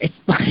here. It's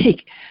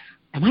like,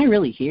 am I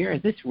really here?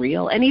 Is this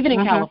real? And even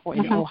in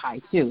California, in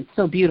Ojai too, it's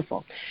so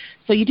beautiful.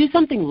 So you do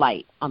something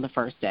light on the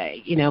first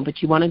day,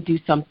 but you want to do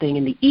something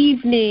in the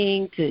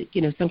evening to,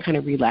 some kind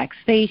of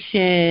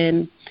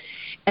relaxation.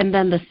 And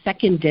then the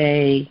second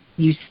day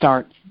you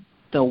start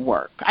the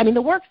work. I mean,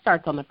 the work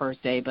starts on the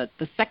first day, but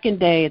the second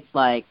day it's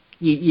like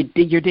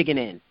you're digging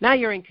in. Now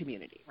you're in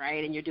community,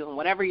 right? And you're doing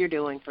whatever you're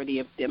doing for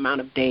the amount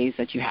of days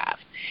that you have.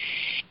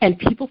 And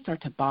people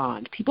start to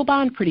bond. People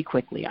bond pretty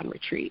quickly on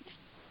retreats.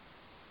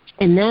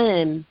 And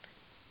then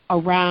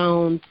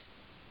around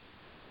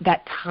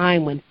that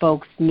time when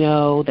folks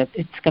know that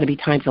it's going to be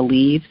time to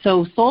leave.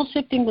 So Soul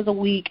Shifting was a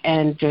week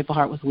and Joyful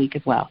Heart was a week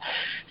as well.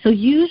 So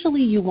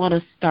usually you want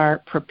to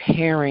start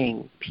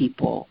preparing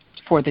people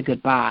for the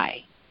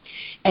goodbye.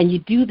 And you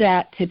do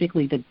that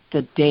typically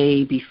the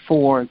day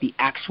before the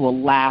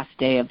actual last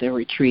day of the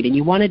retreat. And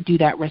you want to do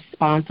that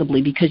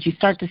responsibly because you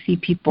start to see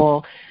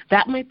people,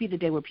 that might be the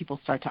day where people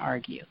start to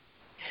argue.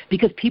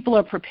 Because people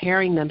are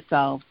preparing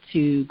themselves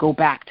to go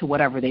back to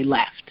whatever they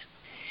left.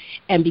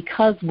 And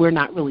because we're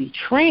not really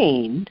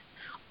trained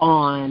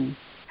on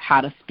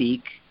how to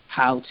speak,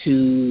 how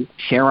to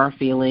share our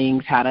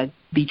feelings, how to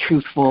be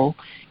truthful,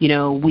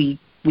 we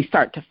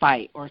start to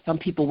fight, or some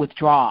people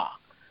withdraw.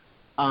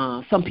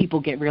 Some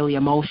people get really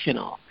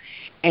emotional.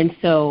 And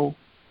so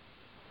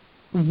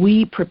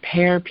we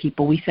prepare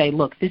people. We say,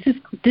 look, this is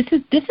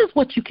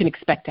what you can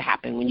expect to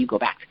happen when you go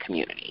back to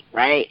community,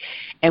 right?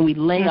 And we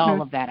lay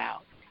all of that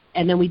out.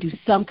 And then we do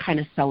some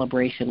kind of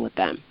celebration with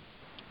them.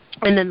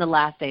 And then the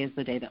last day is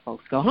the day that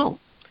folks go home.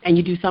 And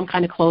you do some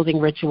kind of closing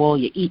ritual,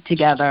 you eat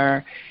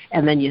together,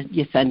 and then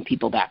you send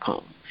people back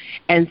home.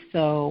 And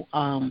so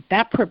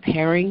that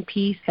preparing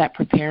piece, that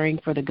preparing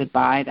for the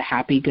goodbye, the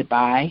happy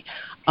goodbye,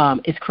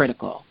 is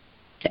critical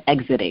to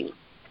exiting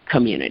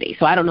community.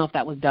 So I don't know if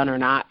that was done or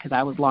not because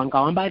I was long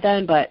gone by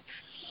then, but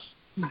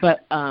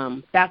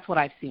that's what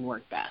I've seen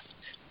work best.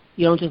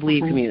 You don't just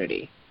leave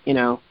community,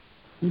 You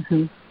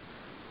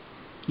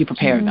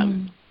prepare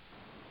them.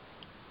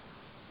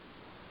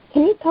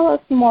 Can you tell us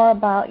more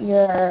about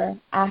your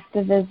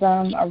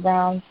activism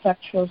around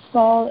sexual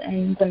assault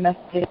and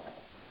domestic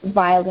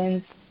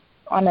violence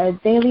on a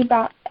daily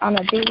basis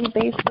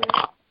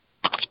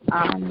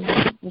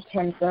in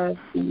terms of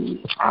the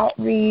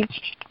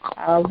outreach,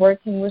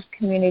 working with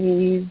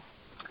communities,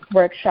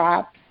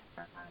 workshops.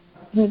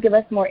 Can you give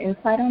us more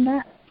insight on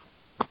that?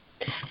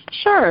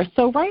 Sure.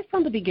 So right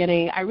from the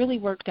beginning, I really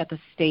worked at the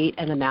state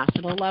and the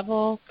national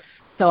level.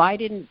 So I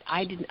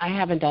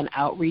haven't done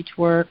outreach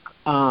work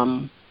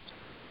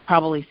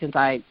probably since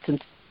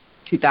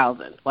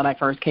 2000 when I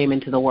first came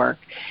into the work.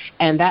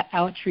 And that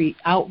outreach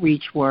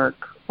work,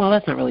 well,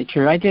 that's not really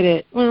true. I did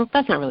it. Well,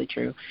 that's not really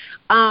true.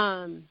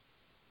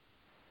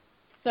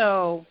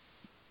 So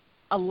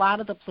a lot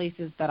of the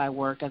places that I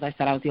worked, as I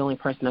said, I was the only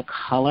person of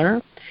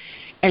color.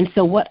 And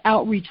so what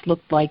outreach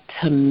looked like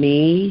to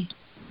me,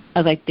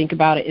 as I think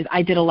about it, is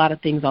I did a lot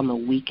of things on the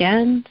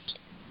weekends.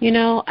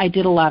 I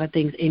did a lot of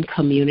things in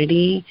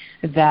community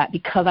that,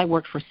 because I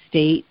worked for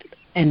state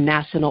and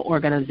national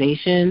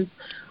organizations,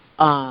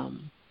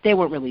 they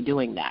weren't really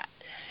doing that.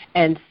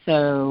 And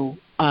so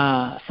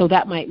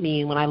that might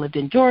mean when I lived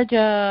in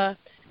Georgia,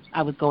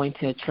 I was going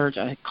to a church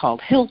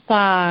called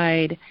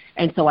Hillside,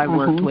 and so I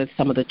worked with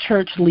some of the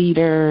church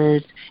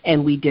leaders,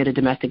 and we did a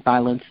domestic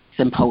violence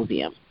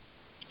symposium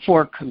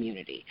for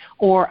community.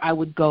 Or I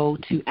would go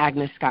to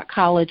Agnes Scott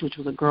College, which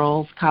was a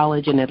girls'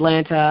 college in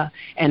Atlanta,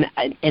 and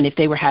if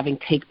they were having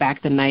Take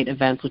Back the Night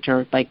events, which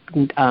are like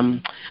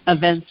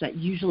events that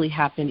usually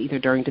happen either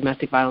during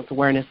Domestic Violence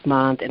Awareness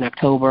Month in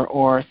October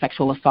or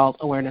Sexual Assault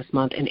Awareness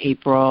Month in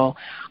April.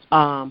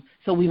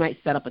 So we might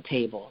set up a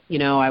table.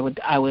 I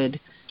would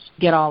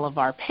get all of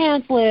our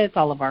pamphlets,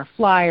 all of our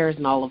flyers,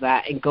 and all of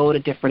that, and go to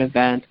different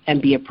events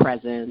and be a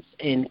presence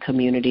in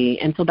community.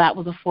 And so that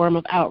was a form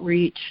of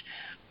outreach.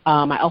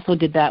 I also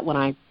did that when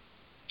I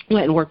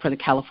went and worked for the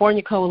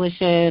California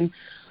Coalition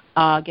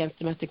Against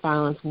Domestic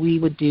Violence. We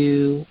would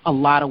do a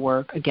lot of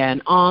work, again,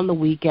 on the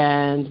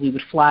weekends. We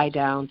would fly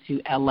down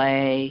to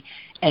L.A.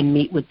 and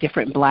meet with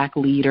different black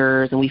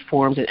leaders, and we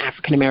formed an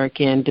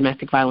African-American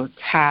domestic violence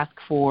task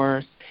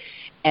force.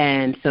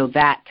 And so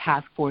that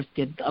task force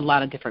did a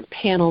lot of different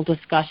panel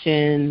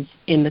discussions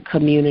in the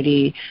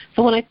community.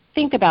 So when I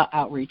think about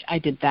outreach, I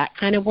did that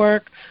kind of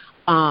work.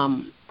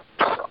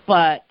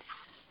 But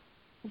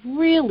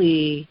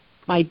really,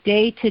 my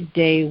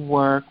day-to-day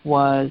work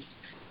was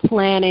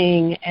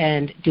planning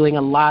and doing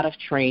a lot of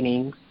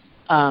trainings.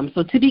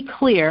 So to be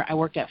clear, I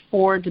worked at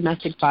 4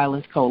 domestic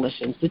violence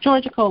coalitions: the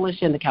Georgia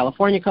Coalition, the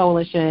California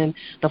Coalition,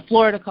 the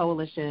Florida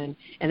Coalition,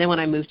 and then when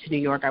I moved to New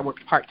York, I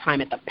worked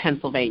part-time at the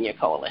Pennsylvania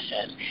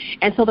Coalition.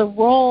 And so the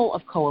role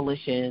of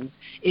coalitions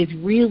is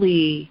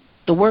really,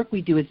 the work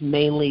we do is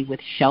mainly with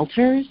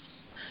shelters,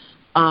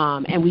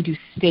 and we do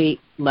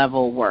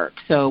state-level work.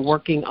 So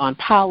working on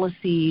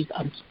policies,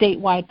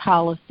 statewide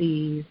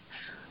policies,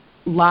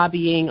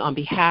 lobbying on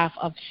behalf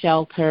of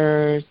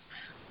shelters,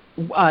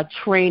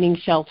 training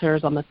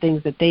shelters on the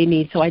things that they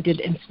need. So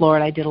in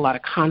Florida, I did a lot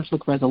of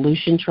conflict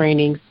resolution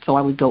trainings. So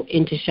I would go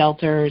into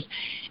shelters,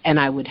 and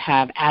I would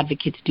have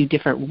advocates do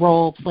different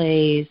role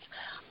plays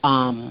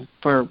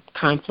for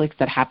conflicts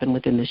that happen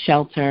within the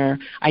shelter.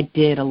 I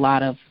did a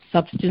lot of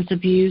substance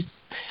abuse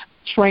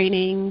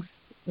trainings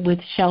with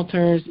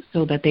shelters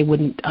so that they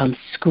wouldn't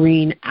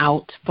screen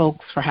out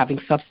folks for having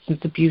substance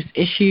abuse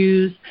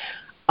issues.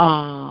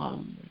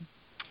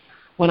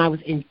 When I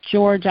was in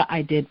Georgia,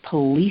 I did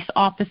police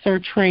officer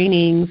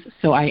trainings,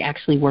 so I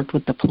actually worked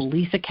with the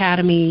police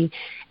academy,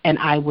 and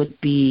I would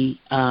be,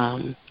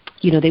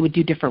 they would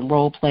do different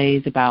role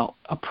plays about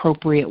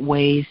appropriate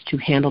ways to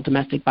handle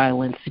domestic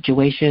violence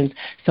situations.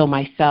 So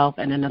myself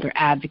and another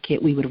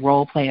advocate, we would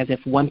role play as if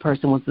one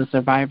person was the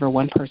survivor,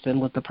 one person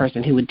was the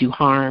person who would do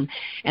harm,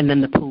 and then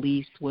the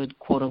police would,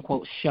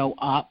 quote-unquote, show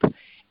up,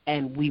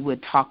 and we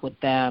would talk with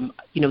them.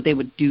 They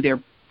would do their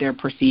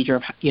procedure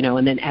of,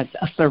 and then as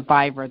a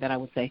survivor, then I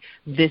would say,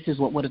 this is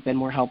what would have been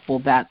more helpful,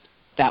 that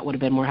would have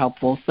been more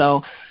helpful.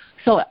 So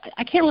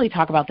I can't really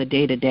talk about the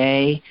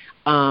day-to-day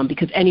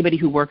because anybody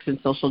who works in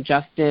social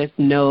justice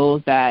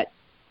knows that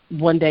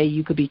one day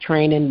you could be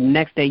training, the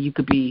next day you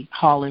could be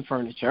hauling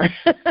furniture.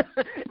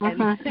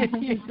 And,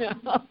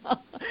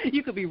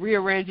 you could be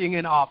rearranging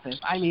an office.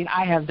 I mean,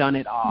 I have done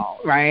it all,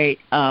 right?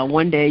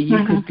 One day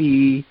you could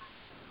be,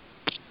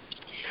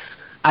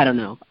 I don't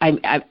know.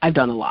 I've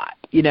done a lot,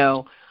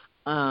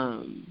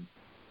 one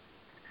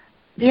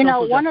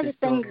of the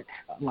things,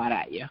 a lot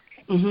at you.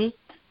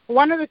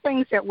 One of the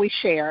things that we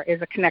share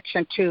is a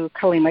connection to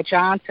Kalima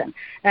Johnson.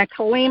 And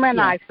Kalima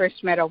and I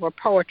first met over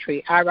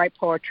poetry. I write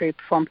poetry,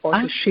 perform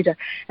poetry,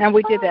 and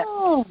we did that.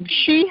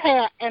 She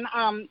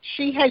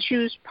has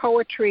used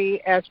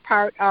poetry as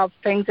part of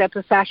things at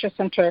the Sasha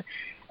Center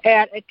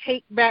at a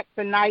Take Back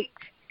the Night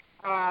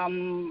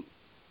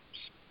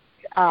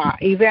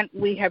event.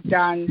 We have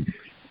done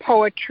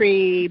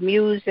poetry,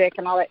 music,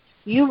 and all that.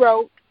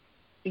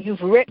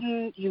 You've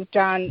written, you've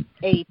done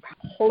a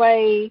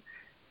play.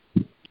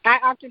 I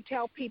often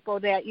tell people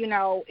that,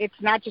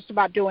 it's not just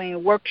about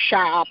doing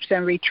workshops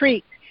and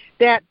retreats,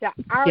 that the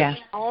arts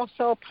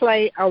also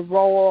play a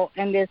role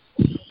in this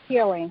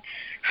healing.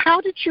 How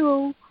did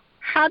you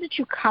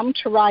come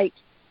to write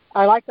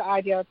I like the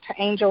idea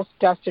To Angels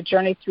Dust, A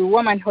Journey Through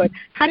Womanhood.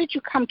 How did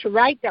you come to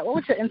write that? What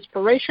was the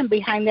inspiration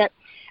behind that?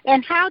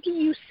 And how do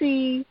you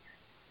see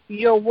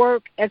your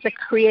work as a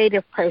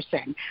creative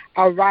person,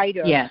 a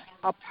writer,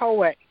 a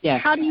poet?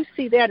 Yes. How do you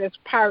see that as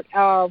part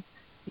of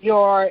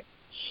your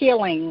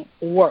healing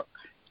work?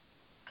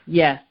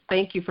 Yes.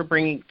 Thank you for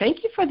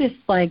this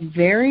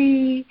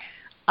very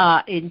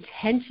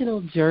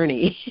intentional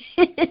journey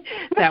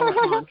that we're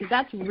on, because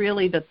that's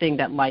really the thing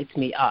that lights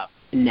me up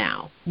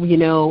now.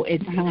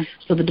 It's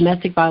so the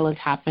domestic violence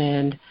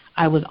happened.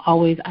 I've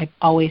always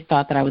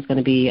thought that I was going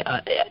to be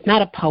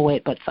not a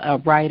poet, but a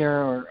writer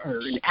or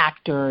an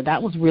actor.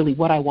 That was really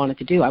what I wanted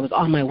to do. I was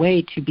on my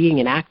way to being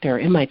an actor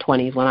in my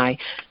 20s when I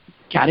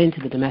got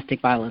into the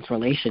domestic violence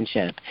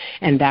relationship,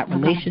 and that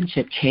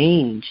relationship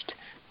changed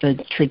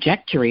the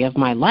trajectory of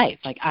my life.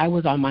 Like, I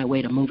was on my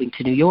way to moving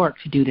to New York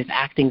to do this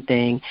acting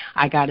thing.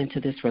 I got into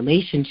this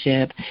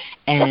relationship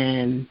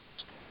and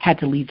had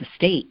to leave the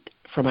state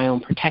for my own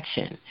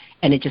protection.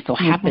 And it just so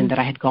happened that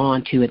I had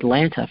gone to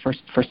Atlanta for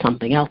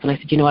something else. And I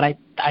said, you know what, I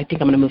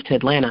think I'm going to move to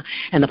Atlanta.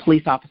 And the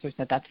police officer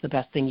said, that's the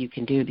best thing you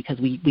can do, because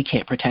we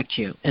can't protect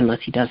you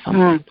unless he does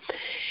something.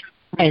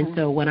 And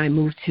so when I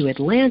moved to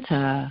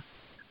Atlanta,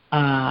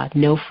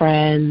 no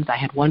friends. I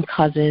had one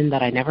cousin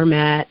that I never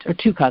met, or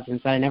two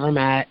cousins that I never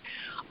met.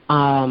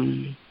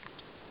 And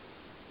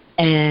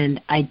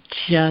I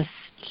just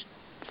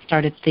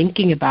started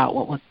thinking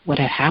about what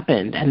had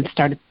happened, and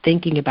started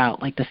thinking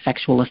about like the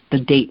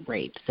date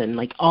rapes and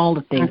like all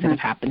the things that have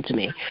happened to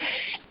me,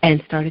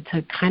 and started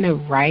to kind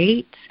of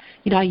write.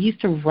 I used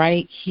to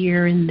write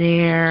here and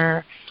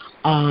there.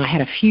 I had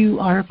a few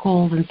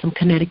articles in some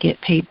Connecticut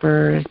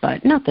papers,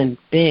 but nothing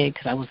big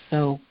because I was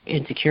so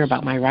insecure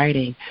about my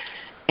writing.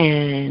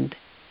 And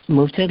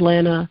moved to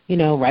Atlanta,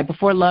 right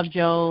before Love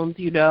Jones,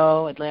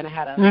 Atlanta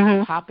had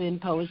a pop-in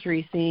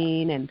poetry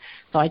scene. And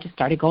so I just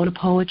started going to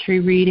poetry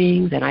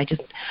readings, and I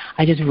just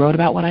wrote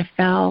about what I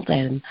felt,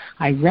 and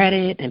I read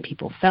it, and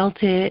people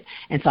felt it.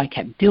 And so I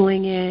kept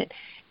doing it.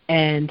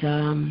 And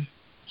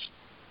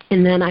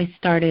then I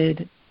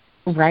started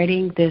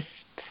writing this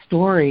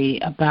story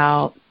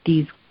about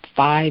these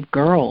 5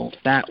 girls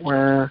that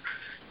were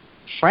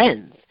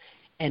friends,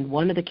 and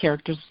one of the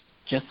characters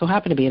just so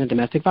happened to be in a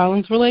domestic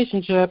violence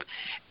relationship.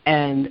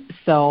 And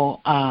so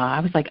I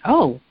was like,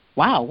 oh,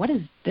 wow, what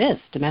is this?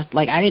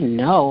 I didn't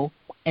know.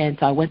 And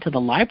so I went to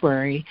the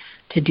library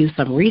to do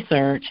some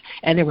research,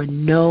 and there were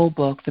no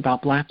books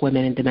about black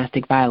women in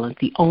domestic violence.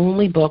 The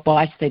only book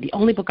I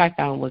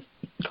found was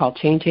called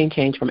Change, Change,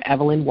 Change from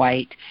Evelyn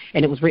White,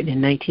 and it was written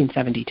in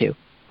 1972.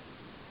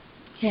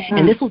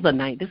 And this was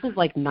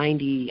like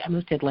 90. I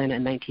moved to Atlanta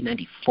in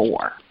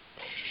 1994.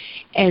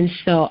 And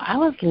so I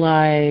was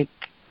like,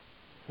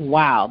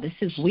 wow, this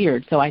is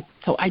weird. So I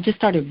just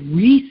started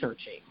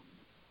researching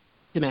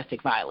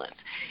domestic violence.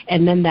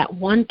 And then that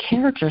one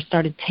character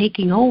started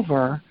taking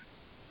over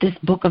this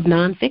book of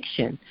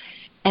nonfiction.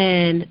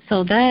 And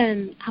so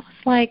then I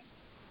was like,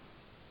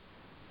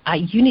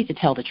 you need to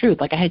tell the truth.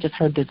 Like, I had just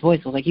heard this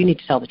voice. I was like, you need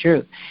to tell the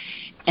truth.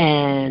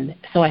 And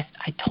so I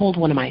told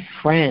one of my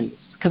friends,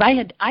 because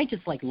I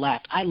just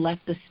left. I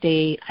left the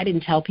state. I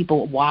didn't tell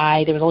people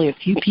why. There was only a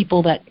few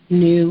people that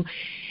knew.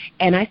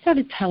 And I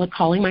started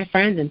calling my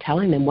friends and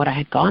telling them what I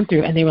had gone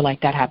through, and they were like,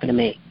 that happened to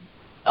me.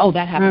 Oh,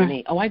 that happened to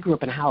me. Oh, I grew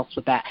up in a house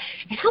with that.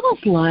 And I was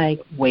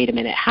like, wait a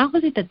minute. How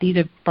is it that these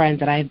are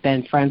friends that I've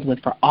been friends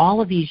with for all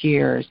of these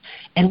years,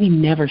 and we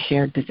never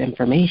shared this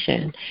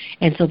information?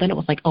 And so then it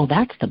was like, oh,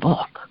 that's the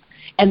book.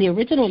 And the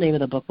original name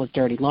of the book was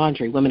Dirty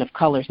Laundry, Women of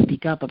Color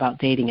Speak Up About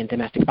Dating and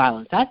Domestic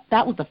Violence.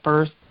 That was the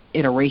first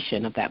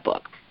iteration of that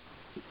book.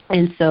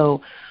 And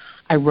so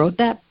I wrote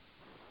that.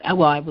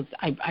 Well,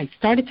 I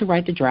started to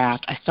write the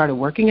draft. I started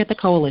working at the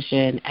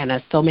coalition, and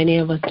as so many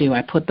of us do,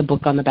 I put the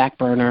book on the back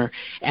burner,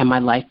 and my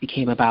life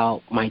became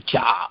about my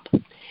job.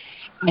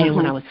 And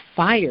when I was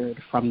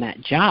fired from that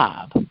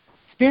job,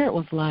 Spirit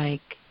was like,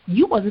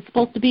 you wasn't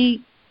supposed to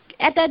be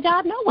at that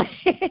job, no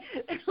way.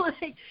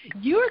 Like,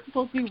 you were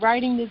supposed to be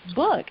writing this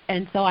book.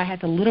 And so I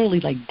had to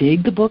literally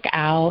dig the book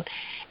out,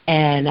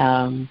 and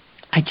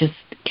I just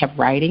kept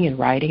writing and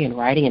writing and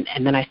writing,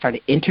 and then I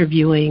started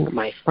interviewing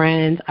my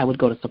friends. I would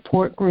go to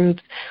support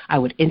groups. I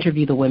would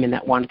interview the women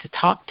that wanted to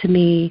talk to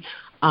me,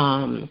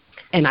 and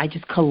I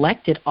just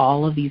collected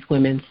all of these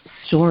women's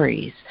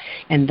stories.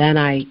 And then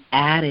I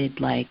added,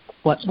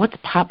 what's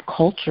pop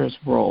culture's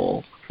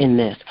role in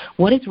this?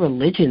 What is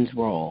religion's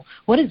role?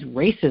 What is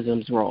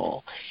racism's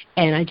role?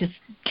 And I just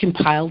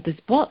compiled this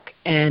book,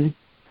 and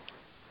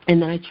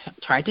then I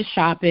tried to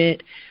shop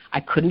it. I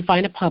couldn't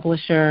find a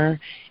publisher,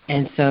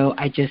 and so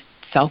I just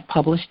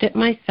self-published it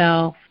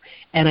myself,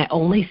 and I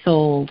only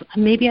sold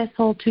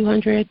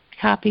 200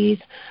 copies.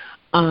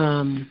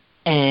 And,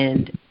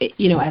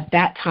 at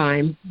that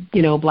time,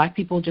 black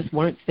people just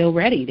weren't still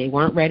ready. They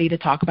weren't ready to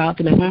talk about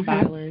domestic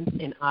violence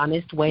in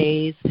honest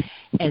ways,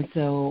 and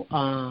so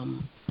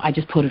I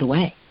just put it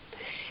away.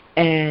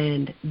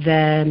 And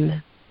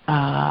then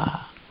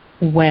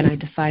when I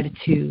decided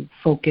to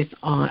focus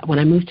on, when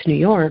I moved to New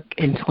York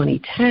in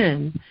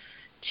 2010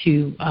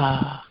 to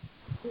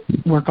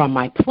work on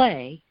my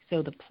play.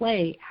 So the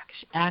play,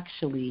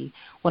 actually,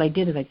 what I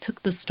did is I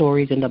took the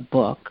stories in the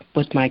book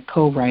with my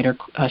co-writer,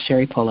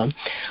 Sherry Pullum.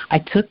 I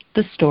took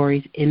the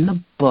stories in the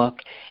book,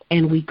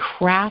 and we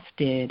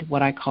crafted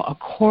what I call a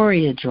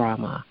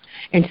choreodrama.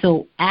 And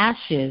so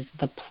Ashes,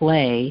 the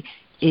play,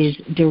 is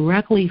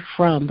directly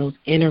from those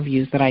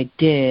interviews that I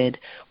did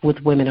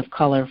with women of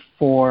color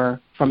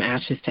From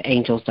Ashes to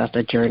Angels, Dust,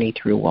 A Journey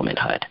Through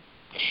Womanhood.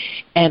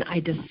 And I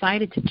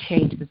decided to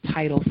change the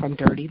title from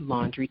Dirty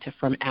Laundry to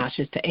From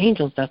Ashes to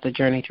Angels, Dust, A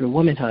Journey Through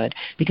Womanhood,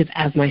 because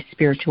as my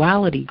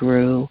spirituality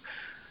grew,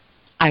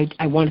 I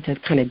wanted to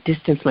kind of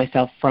distance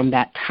myself from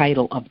that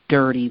title of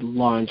Dirty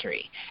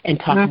Laundry and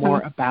talk more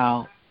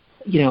about,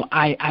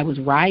 I was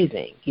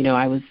rising.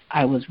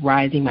 I was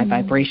rising, my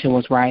vibration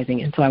was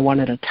rising, and so I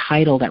wanted a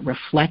title that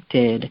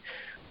reflected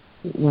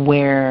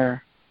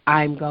where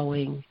I'm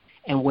going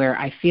and where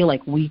I feel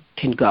like we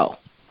can go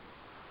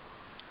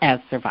as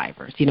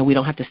survivors. We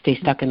don't have to stay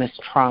stuck in this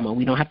trauma.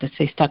 We don't have to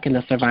stay stuck in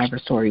the survivor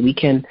story. We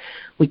can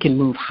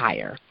move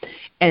higher.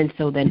 And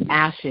so then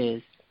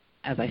Ashes,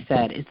 as I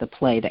said, is the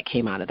play that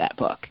came out of that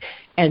book.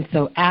 And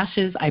so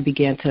Ashes I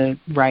began to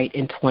write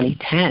in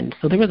 2010.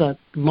 So there was a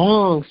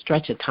long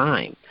stretch of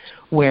time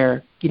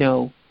where,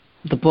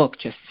 the book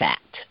just sat.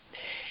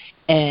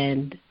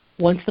 And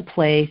once the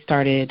play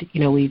started,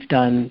 we've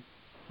been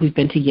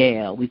to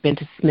Yale, we've been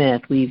to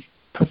Smith, we've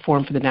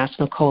performed for the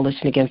National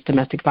Coalition Against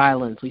Domestic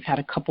Violence. We've had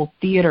a couple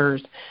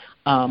theaters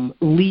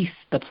lease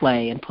the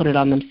play and put it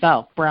on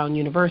themselves. Brown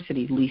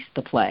University leased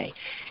the play.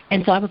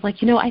 And so I was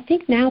like, I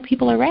think now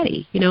people are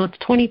ready. It's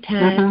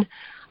 2010,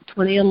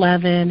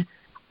 2011.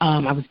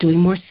 I was doing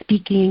more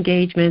speaking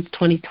engagements,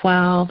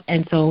 2012.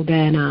 And so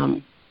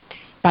then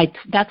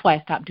that's why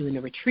I stopped doing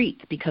the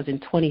retreats, because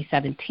in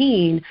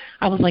 2017,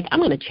 I was like, I'm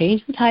going to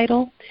change the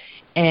title,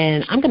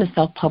 and I'm going to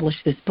self-publish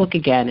this book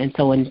again. And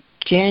so in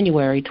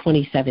January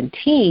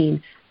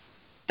 2017,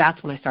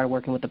 that's when I started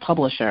working with the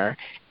publisher.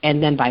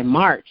 And then by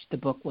March, the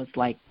book was,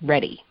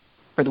 ready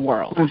for the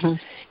world.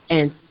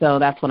 And so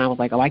that's when I was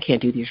like, I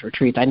can't do these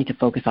retreats. I need to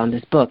focus on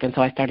this book. And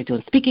so I started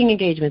doing speaking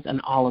engagements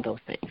and all of those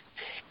things.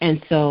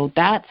 And so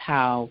that's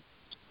how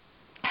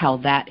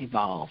that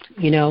evolved.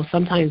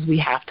 Sometimes we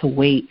have to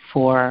wait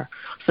for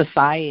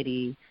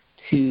society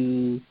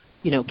to,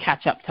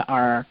 catch up to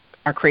our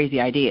crazy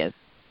ideas.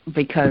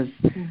 Because,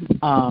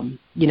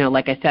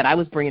 like I said, I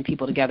was bringing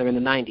people together in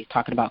the 90s,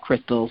 talking about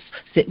crystals,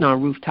 sitting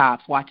on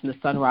rooftops, watching the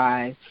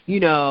sunrise. We've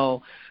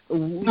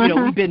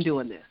been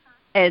doing this.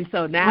 And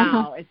so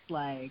now it's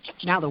like,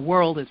 now the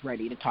world is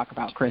ready to talk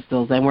about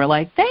crystals, and we're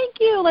like, thank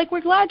you, we're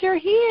glad you're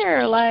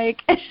here, so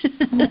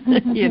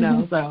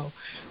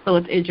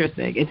it's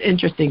interesting. It's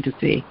interesting to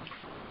see.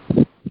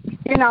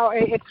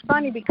 It's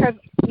funny because,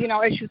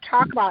 as you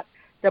talk about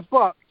the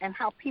book and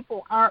how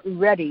people aren't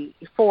ready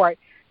for it,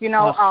 I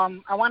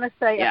want to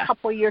say a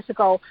couple of years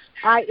ago,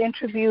 I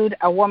interviewed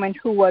a woman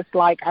who was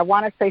I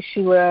want to say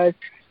she was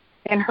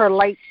in her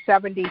late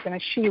 70s,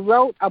 and she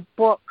wrote a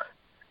book,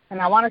 and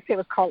I want to say it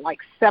was called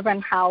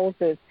 7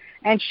 Houses,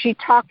 and she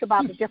talked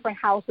about the different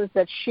houses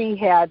that she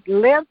had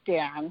lived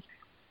in.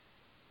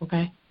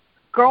 Okay.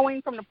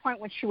 Going from the point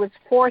when she was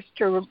forced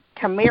to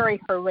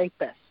marry her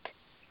rapist,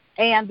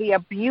 and the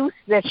abuse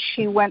that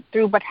she went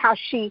through, but how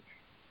she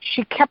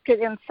kept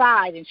it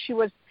inside,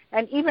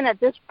 and even at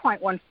this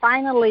point when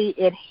finally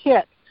it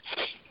hit,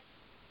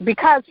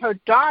 because her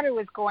daughter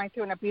was going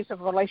through an abusive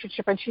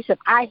relationship, and she said,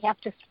 I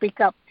have to speak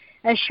up.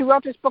 And she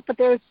wrote this book, but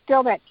there was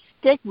still that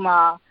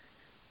stigma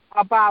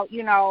about,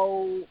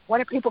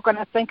 what are people going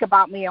to think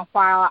about me and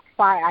why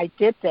I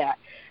did that.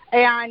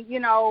 And,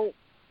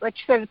 like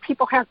you said,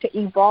 people have to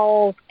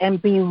evolve and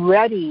be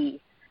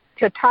ready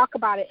to talk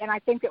about it. And I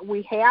think that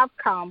we have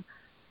come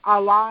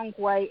a long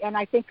way. And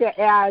I think that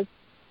as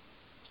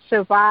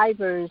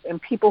survivors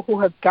and people who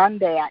have done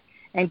that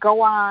and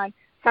go on,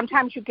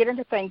 sometimes you get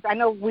into things. I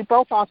know we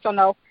both also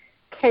know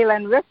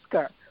Kaylin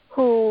Risker,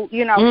 who, she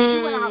went out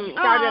and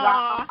started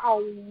a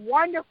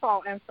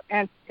wonderful,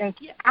 and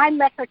I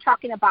met her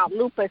talking about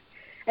lupus,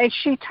 and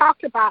she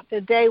talked about the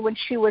day when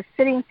she was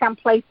sitting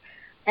someplace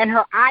and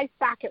her eye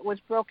socket was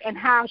broke, and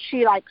how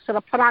she sort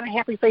of put on a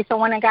happy face and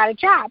went and got a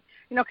job,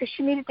 because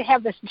she needed to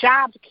have this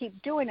job to keep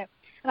doing it.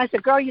 And I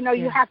said, girl,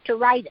 you have to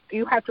write it.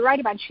 You have to write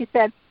about it. And she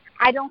said,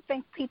 I don't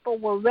think people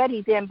were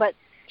ready then, but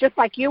just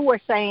like you were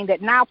saying,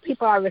 that now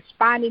people are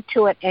responding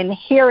to it and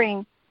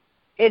hearing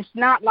it's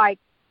not like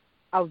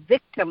a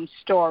victim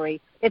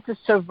story, it's a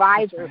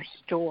survivor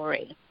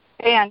story.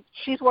 And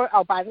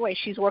by the way,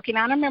 she's working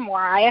on a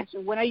memoir. I asked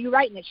her, when are you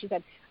writing it? She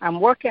said, I'm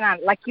working on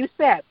it. Like you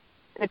said,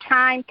 the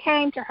time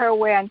came to her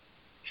when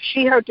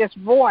she heard this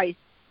voice,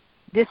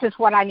 this is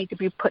what I need to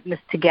be putting this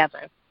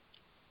together.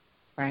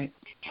 Right.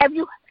 Have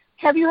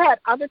you had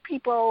other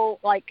people,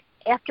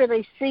 after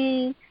they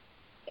see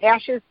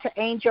Ashes to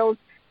Angels,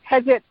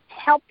 has it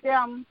helped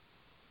them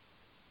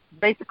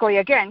basically,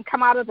 again,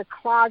 come out of the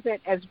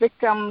closet as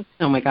victims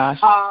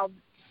of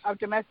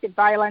domestic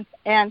violence?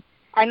 And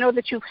I know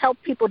that you've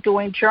helped people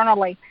doing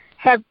journaling.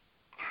 How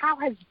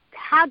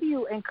how do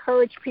you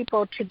encourage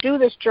people to do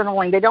this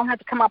journaling? They don't have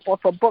to come up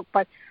with a book,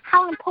 but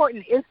how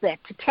important is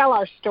that to tell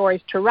our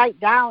stories, to write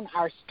down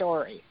our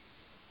stories?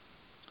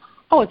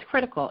 Oh, it's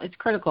critical. It's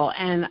critical.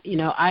 And,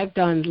 I've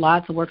done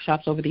lots of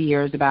workshops over the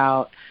years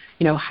about,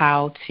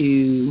 how to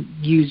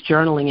use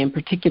journaling in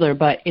particular.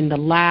 But in the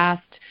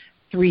last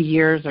 3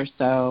 years or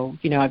so,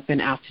 I've been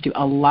asked to do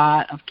a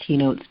lot of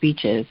keynote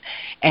speeches.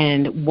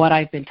 And what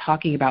I've been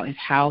talking about is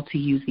how to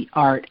use the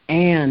art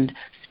and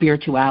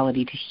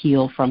spirituality to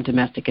heal from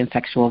domestic and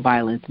sexual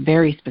violence,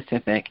 very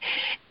specific.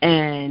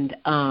 And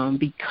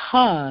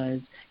because,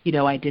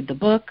 I did the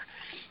book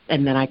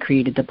and then I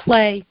created the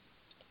play,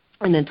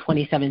 and then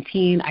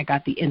 2017, I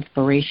got the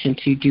inspiration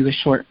to do a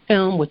short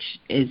film, which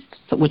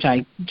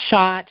I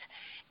shot,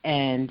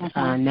 and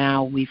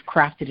now we've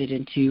crafted it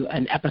into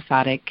an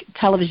episodic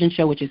television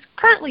show, which is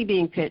currently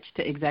being pitched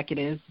to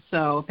executives.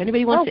 So if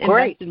anybody wants to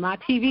invest in my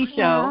TV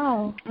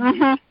show,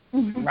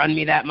 run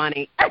me that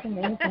money.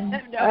 No.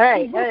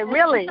 Hey,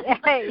 really?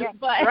 Hey,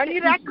 run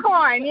you that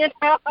coin, You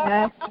know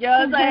what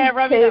I'm saying?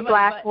 Run me that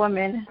black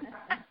woman.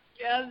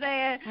 You know what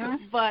I'm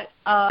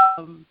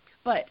saying?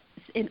 But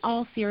in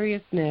all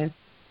seriousness,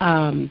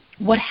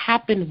 what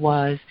happened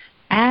was,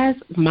 as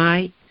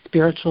my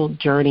spiritual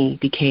journey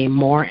became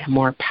more and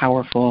more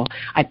powerful,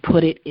 I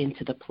put it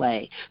into the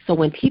play. So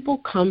when people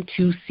come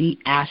to see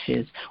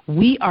Ashes,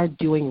 we are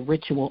doing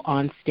ritual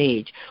on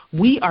stage.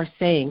 We are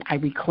saying, I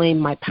reclaim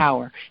my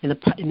power. In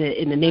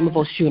the name of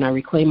Oshun, I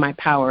reclaim my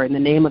power. In the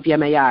name of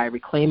Yemaya, I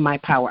reclaim my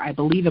power. I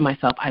believe in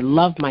myself. I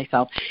love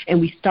myself.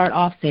 And we start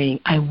off saying,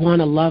 I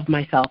want to love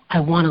myself. I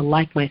want to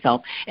like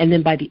myself. And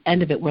then by the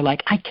end of it, we're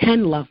like, I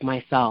can love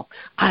myself.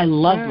 I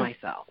love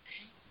myself.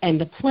 And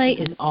the play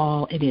is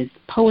it is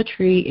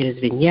poetry, it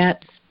is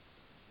vignettes,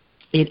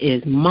 it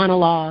is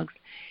monologues.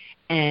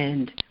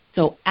 And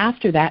so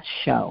after that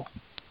show,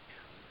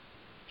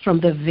 from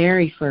the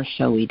very first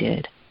show we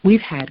did, we've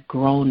had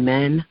grown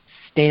men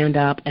stand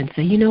up and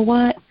say, you know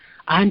what,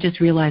 I'm just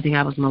realizing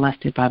I was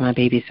molested by my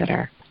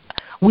babysitter.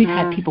 We've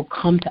had people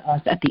come to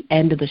us at the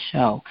end of the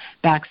show,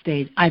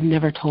 backstage. I've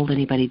never told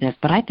anybody this,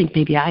 but I think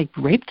maybe I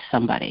raped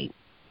somebody.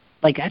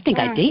 Like, I think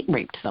I date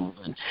raped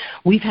someone.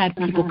 We've had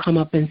people come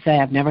up and say,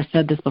 I've never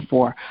said this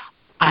before,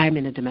 I'm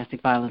in a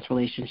domestic violence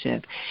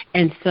relationship.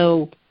 And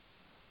so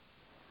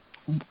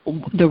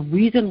the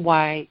reason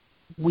why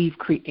we've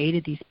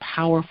created these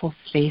powerful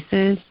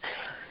spaces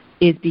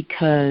is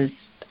because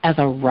as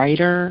a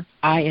writer,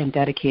 I am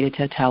dedicated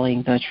to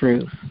telling the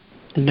truth,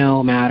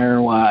 no matter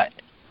what.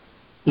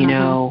 You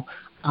know,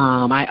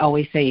 I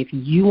always say, if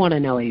you want to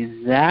know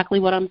exactly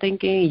what I'm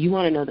thinking, you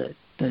want to know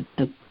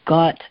the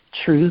gut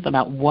truth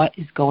about what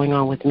is going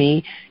on with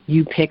me,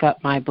 you pick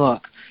up my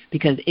book,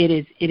 because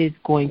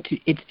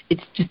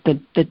it's just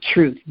the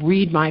truth.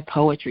 Read my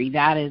poetry.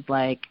 That is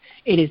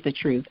it is the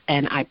truth.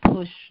 And I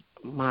push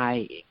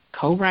my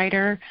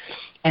co-writer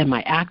and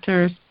my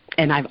actors,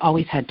 and I've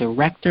always had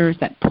directors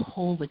that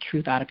pull the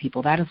truth out of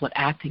people. That is what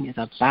acting is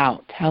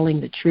about,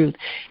 telling the truth.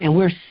 And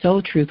we're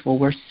so truthful,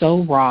 we're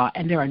so raw,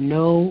 and there are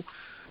no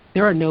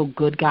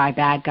good guy,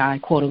 bad guy,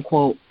 quote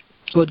unquote,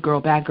 good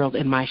girl, bad girls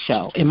in my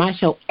show. In my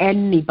show,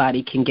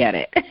 anybody can get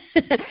it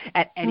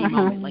at any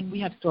moment. Like, we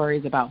have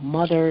stories about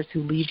mothers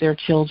who leave their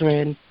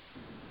children,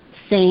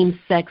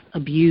 same-sex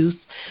abuse,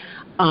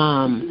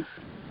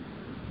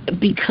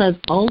 because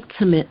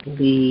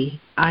ultimately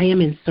I am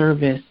in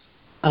service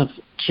of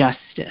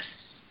justice.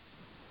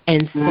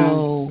 And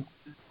so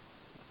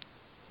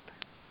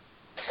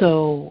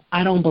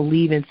I don't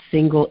believe in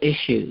single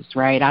issues,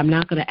 right? I'm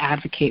not going to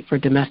advocate for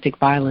domestic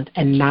violence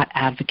and not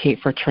advocate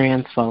for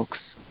trans folks.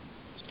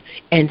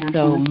 And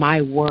so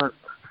my work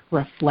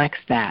reflects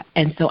that.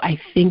 And so I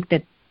think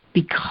that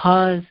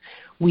because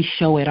we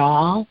show it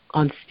all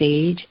on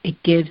stage,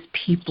 it gives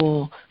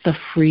people the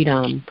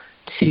freedom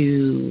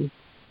to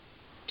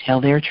tell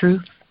their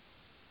truth,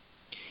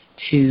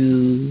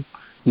 to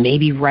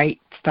maybe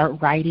start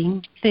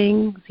writing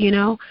things,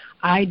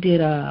 I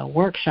did a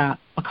workshop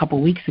a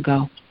couple weeks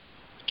ago,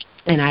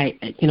 and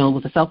it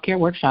was a self-care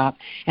workshop,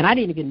 and I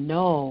didn't even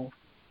know.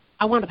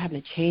 I wound up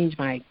having to change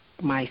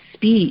my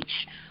speech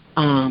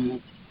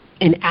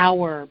an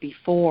hour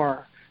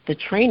before the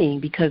training,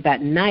 because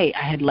that night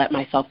I had let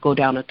myself go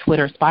down a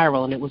Twitter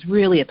spiral, and it was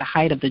really at the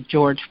height of the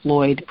George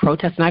Floyd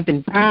protest. And I've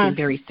been keeping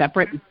very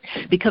separate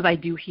because I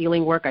do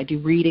healing work, I do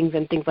readings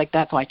and things like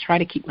that, so I try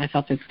to keep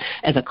myself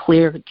as a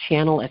clear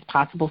channel as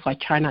possible, so I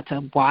try not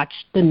to watch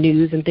the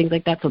news and things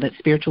like that, so that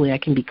spiritually I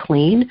can be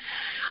clean.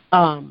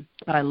 But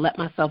I let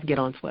myself get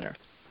on Twitter,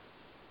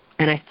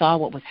 and I saw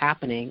what was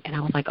happening, and I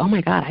was like, oh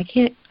my God, I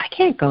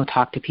can't go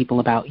talk to people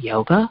about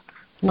yoga.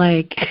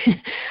 Like,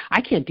 I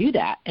can't do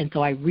that. And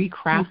so I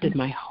recrafted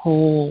my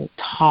whole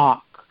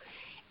talk.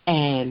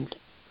 And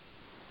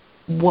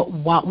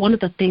one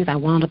of the things I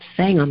wound up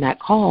saying on that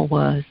call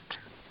was,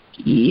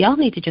 y'all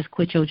need to just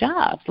quit your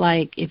jobs.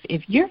 Like,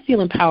 if you're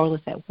feeling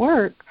powerless at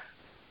work,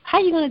 how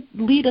are you going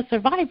to lead a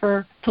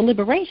survivor to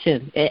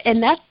liberation?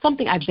 And that's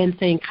something I've been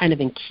saying kind of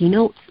in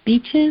keynote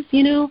speeches,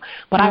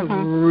 but I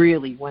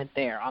really went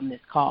there on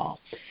this call.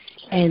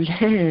 And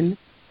then,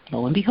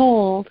 lo and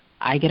behold,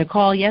 I get a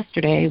call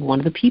yesterday, one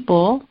of the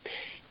people,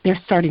 they're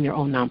starting their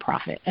own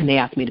nonprofit, and they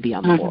asked me to be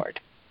on the board.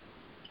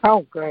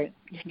 Oh, great.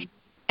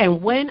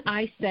 And when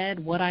I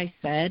said what I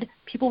said,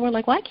 people were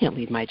like, well, I can't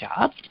leave my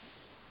job.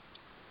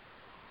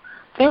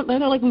 They're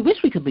like, we wish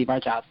we could leave our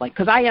jobs, like,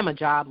 because I am a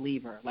job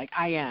leaver. Like,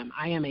 I am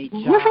a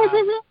job.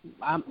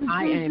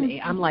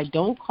 I'm like,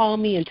 don't call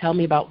me and tell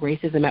me about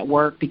racism at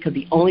work, because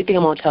the only thing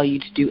I'm going to tell you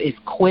to do is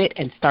quit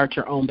and start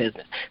your own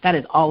business. That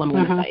is all I'm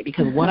going to say,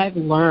 because what I've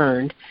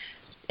learned,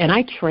 and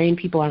I train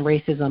people on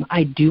racism,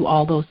 I do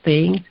all those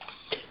things,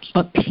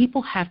 but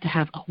people have to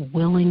have a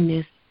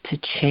willingness to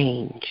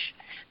change.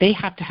 They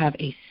have to have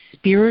a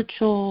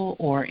spiritual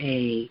or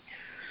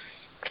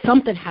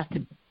something has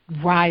to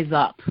rise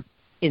up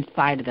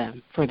inside of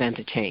them for them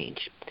to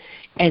change.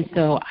 And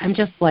so I'm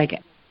just like,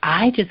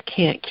 I just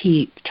can't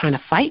keep trying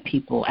to fight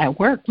people at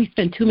work. We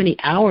spend too many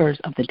hours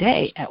of the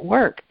day at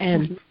work.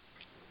 And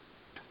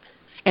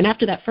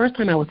after that first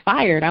time I was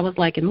fired, I was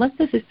like, unless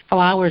this is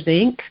Flowers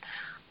Inc.,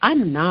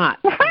 I'm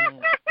not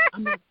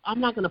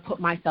going to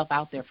put myself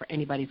out there for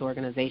anybody's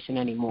organization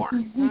anymore.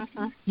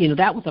 You know,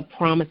 that was a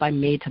promise I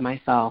made to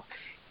myself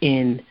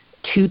in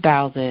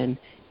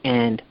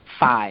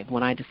 2005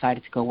 when I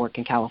decided to go work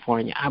in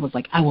California. I was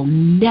like, I will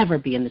never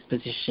be in this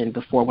position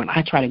before when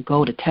I try to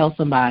go to tell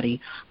somebody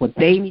what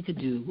they need to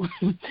do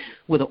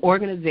with an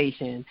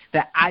organization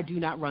that I do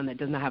not run, that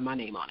does not have my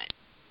name on it.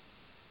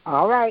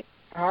 All right.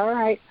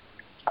 I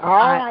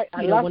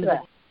love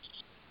that.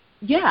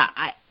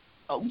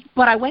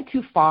 But I went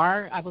too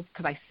far.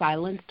 Because I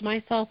silenced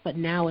myself. But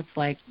now it's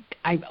like,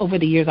 over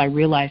the years, I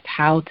realized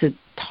how to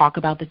talk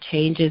about the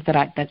changes that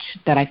I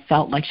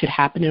felt like should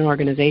happen in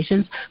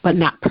organizations, but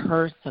not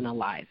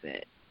personalize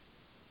it.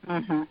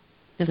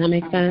 Does that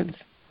make sense?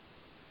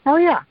 Oh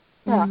yeah.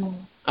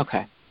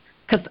 Okay.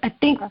 Because I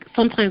think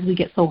sometimes we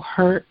get so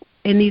hurt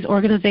in these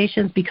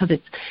organizations because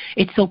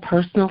it's so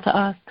personal to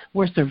us.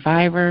 We're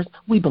survivors.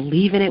 We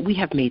believe in it. We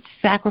have made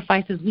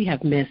sacrifices. We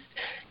have missed,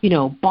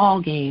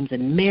 ball games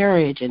and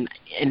marriage and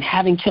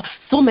having children.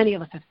 So many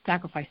of us have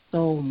sacrificed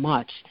so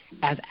much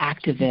as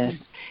activists.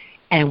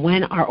 And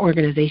when our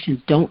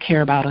organizations don't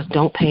care about us,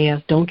 don't pay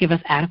us, don't give us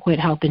adequate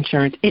health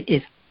insurance, it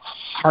is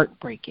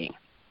heartbreaking.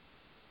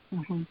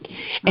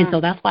 And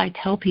so that's why I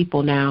tell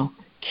people now,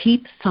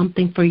 keep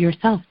something for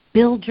yourself.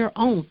 Build your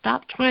own.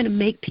 Stop trying to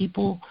make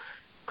people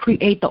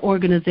create the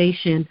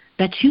organization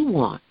that you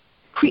want.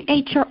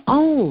 Create your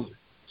own.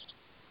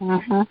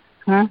 That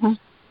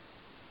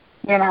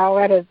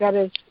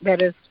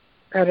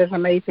is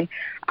amazing.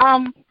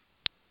 Have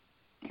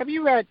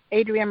you read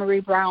Adrienne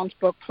Marie Brown's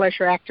book,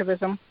 Pleasure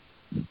Activism?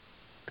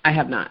 I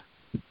have not.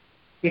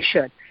 You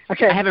should.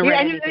 Okay. I haven't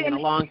read anything in a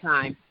long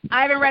time.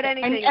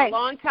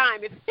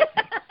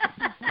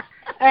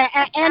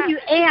 And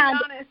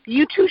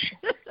you two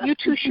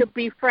should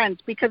be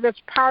friends, because it's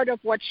part of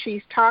what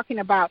she's talking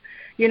about.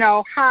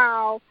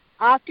 How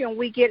often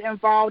we get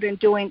involved in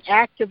doing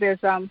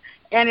activism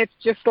and it's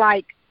just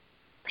like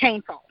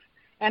painful,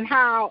 and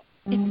how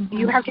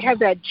you have to have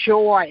that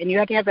joy and you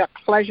have to have that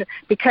pleasure,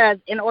 because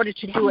in order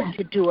to do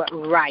it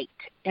right,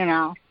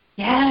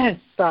 Yes.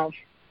 So.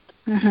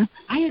 I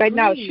agree. But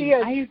no, she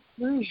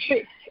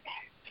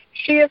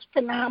is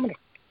phenomenal.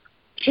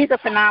 She's a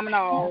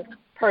phenomenal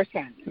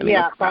person.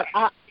 That's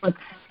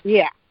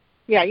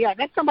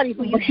somebody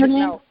who you should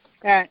know.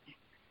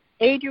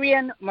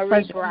 Adrienne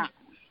Marie Brown,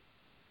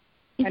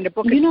 and the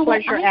book is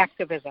Pleasure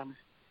Activism.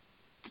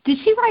 Did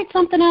she write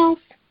something else?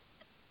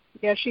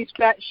 Yeah, she's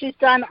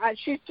done a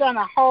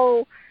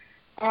whole.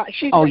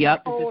 She's done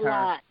a whole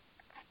lot.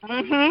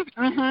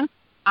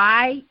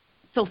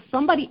 So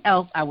somebody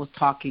else I was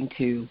talking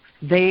to,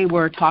 they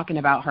were talking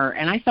about her,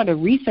 and I started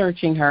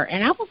researching her,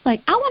 and I was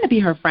like, I want to be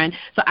her friend.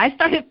 So I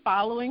started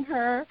following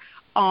her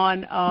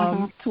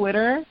on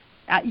Twitter.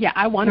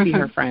 I want to be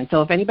her friend.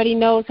 So if anybody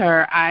knows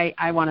her,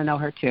 I want to know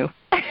her too.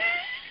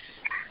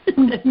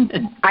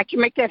 I can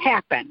make that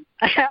happen.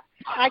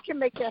 I can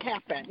make that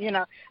happen, And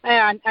yes.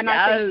 I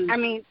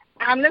think,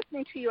 I'm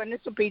listening to you, and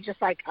this will be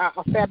just like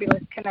a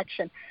fabulous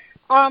connection.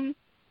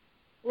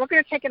 We're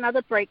going to take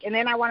another break, and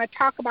then I want to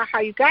talk about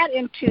how you got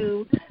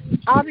into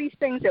all these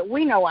things that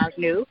we know aren't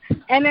new,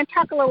 and then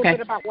talk a little bit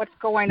about what's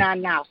going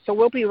on now. So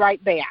we'll be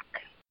right back.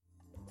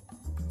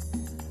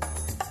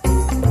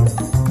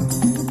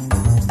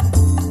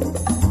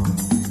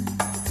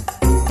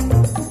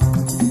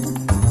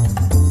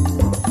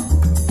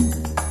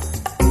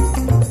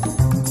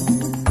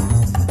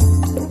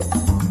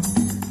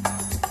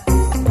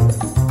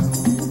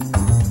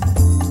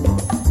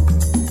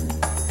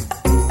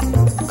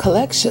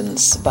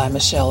 Collections by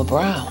Michelle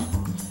Brown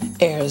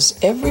airs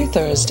every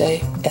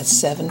Thursday at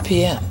 7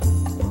 p.m.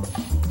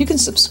 You can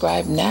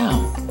subscribe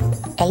now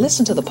and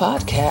listen to the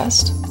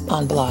podcast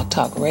on Blog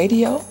Talk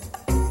Radio,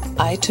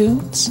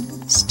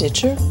 iTunes,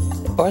 Stitcher,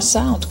 or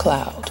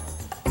SoundCloud.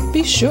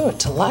 Be sure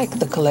to like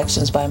the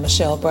Collections by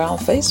Michelle Brown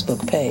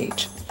Facebook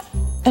page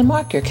and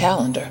mark your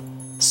calendar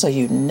so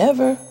you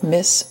never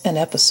miss an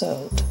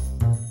episode.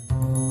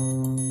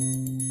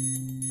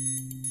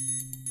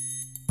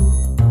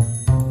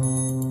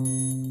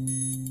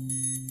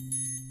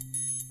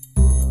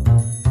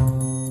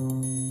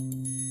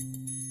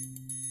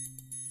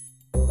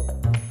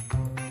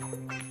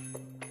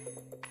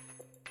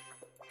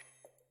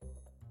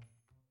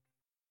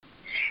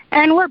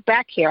 And we're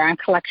back here on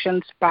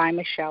Collections by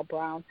Michelle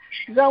Brown.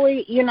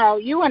 Zoe,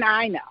 you and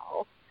I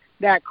know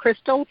that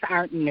crystals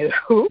aren't new.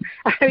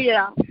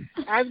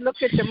 I've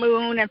looked at the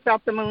moon and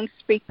felt the moon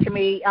speak to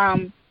me.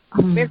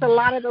 There's a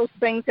lot of those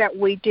things that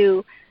we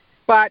do,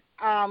 but,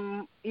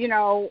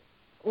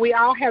 we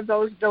all have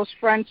those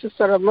friends who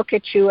sort of look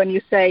at you and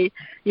you say,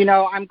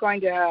 I'm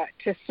going to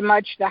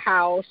smudge the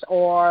house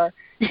or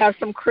have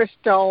some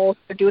crystals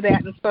to do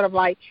that, and sort of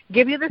like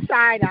give you the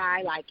side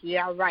eye, like,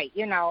 yeah, right,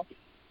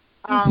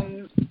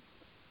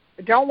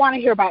 don't want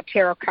to hear about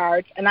tarot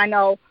cards. And I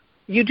know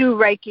you do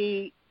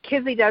Reiki.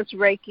 Kizzy does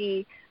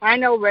Reiki. I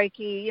know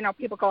Reiki.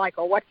 People go like,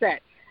 oh, what's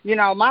that? Is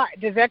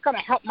that going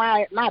to help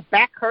my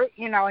back hurt?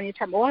 And you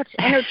tell them, well, it's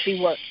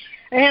energy work.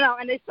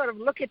 And they sort of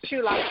look at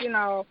you like,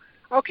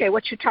 okay,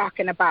 what you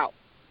talking about?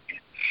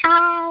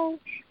 How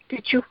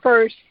did you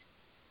first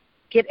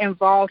get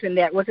involved in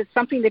that? Was it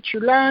something that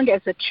you learned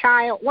as a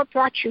child? What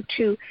brought you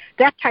to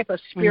that type of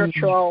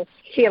spiritual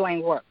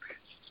healing work?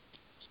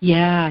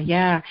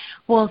 Yeah.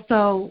 Well,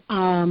 so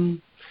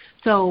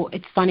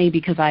it's funny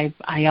because I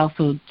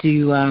also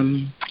do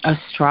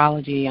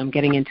astrology. I'm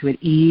getting into it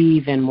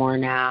even more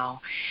now.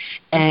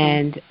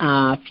 And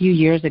a few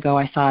years ago,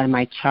 I saw in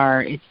my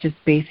chart, it's just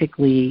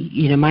basically,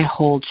 my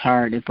whole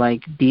chart is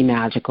like be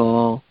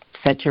magical,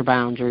 set your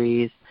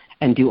boundaries,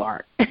 and do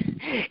art.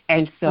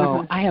 And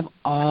so I have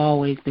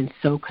always been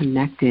so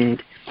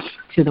connected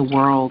to the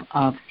world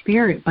of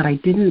spirit, but I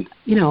didn't,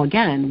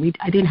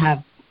 I didn't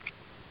have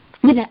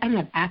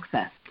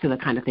access to the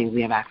kind of things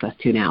we have access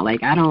to now.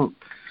 Like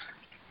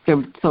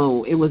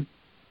so it was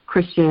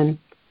Christian,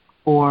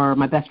 or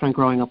my best friend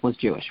growing up was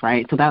Jewish,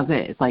 right? So that was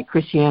it. It's like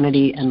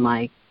Christianity and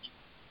like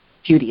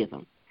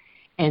Judaism.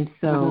 And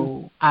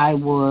so I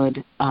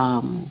would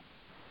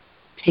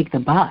take the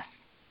bus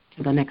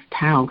to the next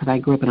town, because I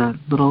grew up in a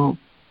little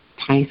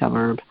tiny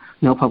suburb,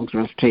 no public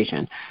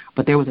transportation,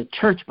 but there was a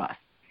church bus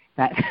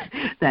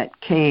that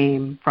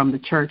came from the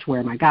church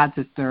where my god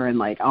sister and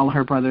like all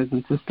her brothers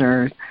and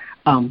sisters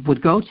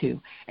would go to.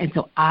 And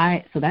so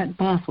that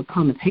bus would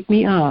come and pick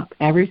me up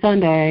every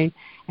Sunday,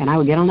 and I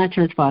would get on that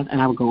church bus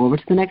and I would go over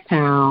to the next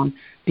town,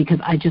 because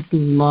I just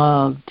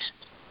loved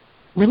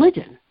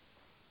religion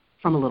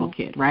from a little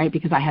kid, right?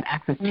 Because I had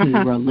access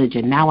to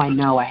religion. Now I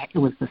know it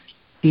was the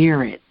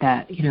spirit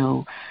that,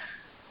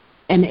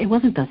 and it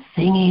wasn't the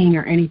singing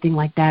or anything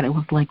like that. It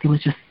was like there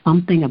was just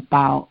something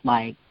about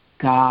like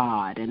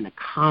God and the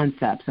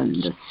concepts and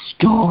the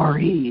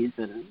stories,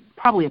 and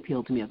probably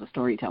appealed to me as a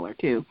storyteller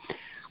too.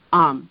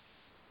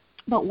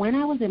 But when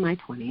I was in my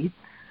 20s,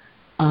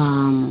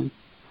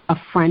 a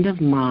friend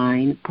of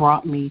mine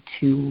brought me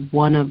to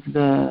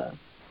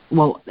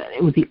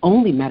it was the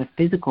only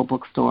metaphysical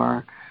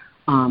bookstore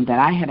that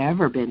I had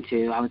ever been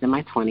to. I was in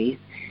my 20s.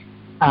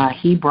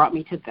 He brought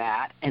me to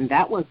that, and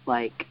that was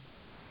like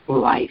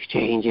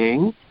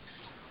life-changing.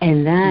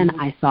 And then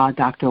I saw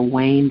Dr.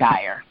 Wayne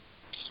Dyer.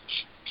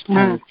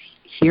 I was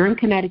here in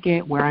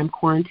Connecticut, where I'm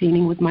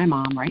quarantining with my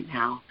mom right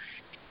now,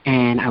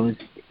 and I was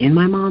in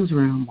my mom's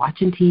room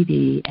watching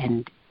TV,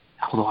 and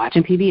I was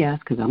watching PBS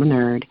because I'm a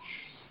nerd,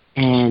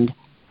 and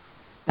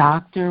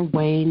Dr.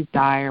 Wayne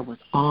Dyer was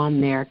on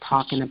there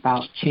talking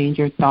about change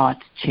your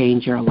thoughts,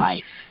 change your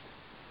life.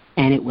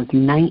 And it was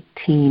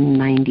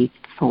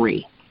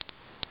 1993.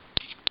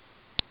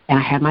 And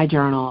I had my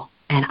journal,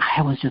 and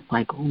I was just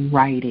like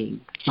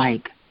writing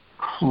like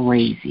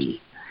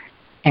crazy.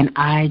 And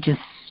I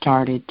just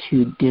started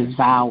to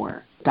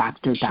devour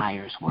Dr.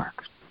 Dyer's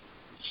work,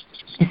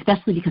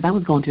 especially because I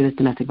was going through this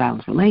domestic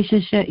violence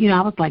relationship.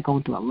 I was like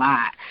going through a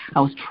lot.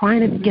 I was trying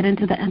to get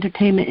into the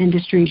entertainment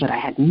industry, but I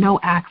had no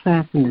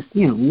access in this,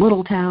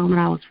 little town that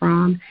I was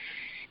from.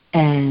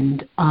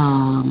 And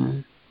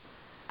I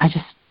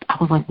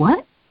was like,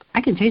 what?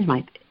 I can change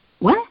my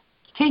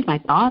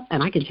thoughts,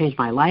 and I can change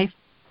my life.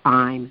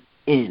 I'm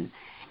in.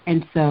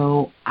 And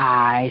so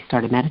I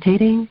started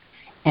meditating,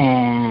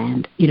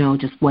 and,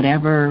 just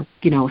whatever,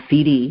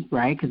 CD,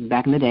 right, because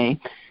back in the day.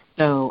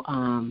 So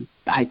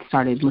I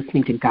started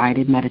listening to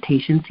guided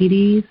meditation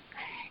CDs,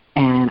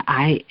 and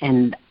I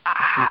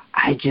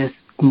just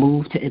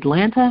moved to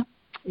Atlanta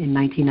in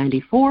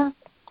 1994.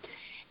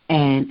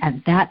 And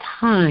at that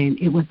time,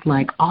 it was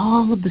like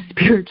all of the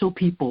spiritual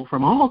people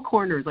from all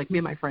corners, like me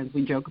and my friends,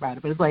 we joke about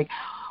it, but it's like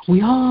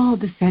we all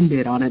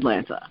descended on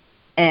Atlanta,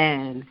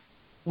 and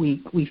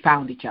we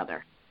found each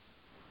other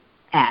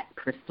at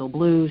Crystal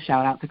Blue.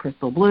 Shout out to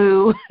Crystal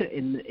Blue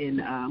in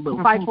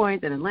Little Five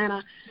Points in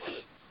Atlanta.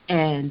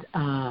 And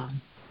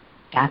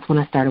that's when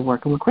I started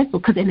working with Crystal,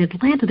 because in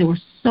Atlanta there were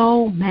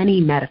so many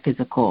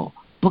metaphysical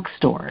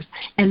bookstores,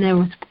 and there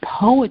was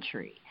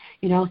poetry.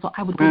 So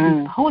I would go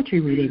to poetry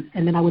readings,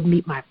 and then I would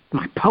meet my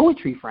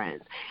poetry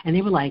friends, and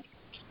they were like,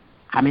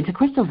 I'm into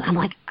crystals. I'm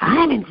like,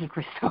 I'm into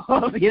crystals,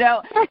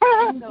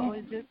 And so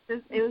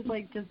it was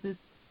like just this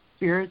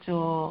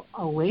spiritual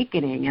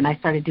awakening, and I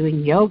started doing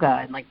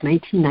yoga in like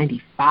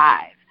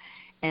 1995.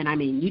 And I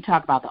mean, you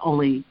talk about the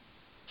only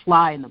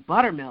fly in the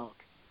buttermilk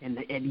in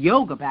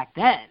yoga back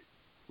then.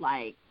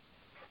 Like,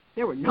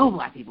 there were no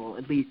black people,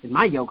 at least in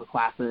my yoga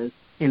classes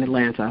in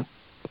Atlanta.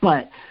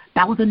 But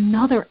that was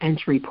another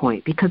entry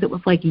point because it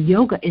was like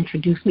yoga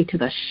introduced me to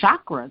the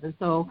chakras. And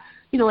so,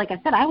 like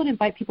I said, I would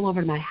invite people over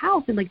to my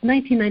house in like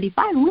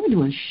 1995 and we were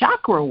doing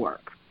chakra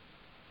work.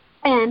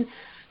 And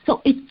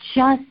so it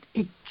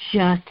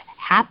just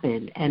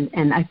happened.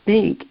 And I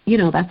think,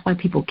 that's why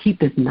people keep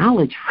this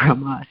knowledge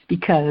from us,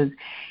 because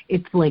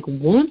it's like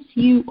once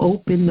you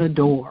open the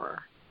door,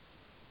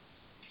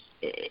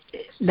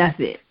 that's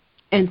it.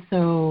 And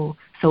so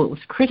it was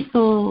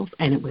crystals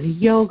and it was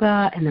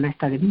yoga, and then I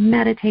started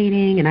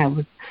meditating, and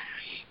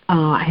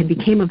I had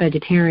became a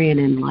vegetarian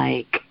in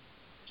like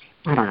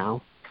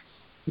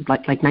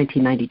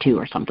 1992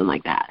 or something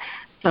like that.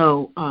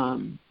 So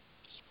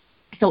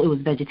it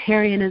was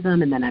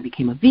vegetarianism, and then I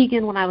became a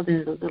vegan when I was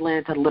in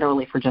Atlanta,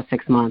 literally for just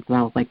 6 months, and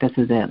I was like, this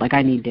is it. Like,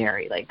 I need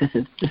dairy. Like, this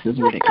is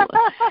ridiculous.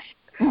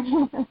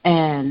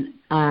 And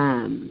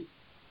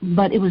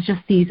but it was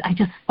just I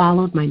just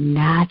followed my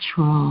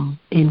natural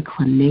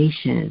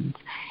inclinations.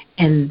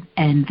 And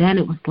then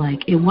it was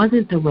like, it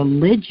wasn't the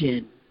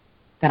religion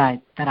that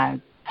I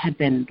had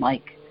been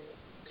like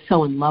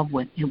so in love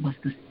with. It was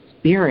the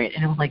spirit.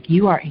 And it was like,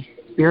 you are a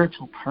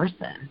spiritual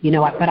person,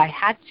 but I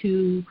had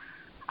to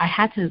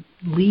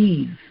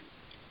leave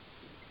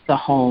the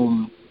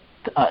home,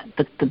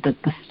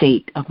 the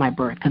state of my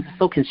birth, because it's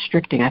so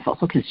constricting. I felt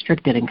so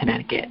constricted in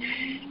Connecticut.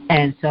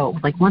 And so it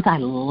was like once I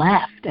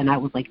left, and I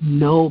was like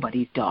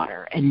nobody's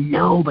daughter, and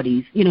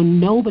nobody, I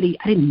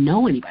didn't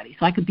know anybody,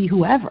 so I could be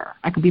whoever.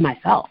 I could be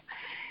myself.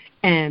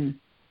 And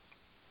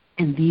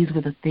these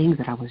were the things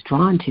that I was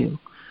drawn to.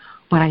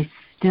 But I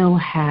still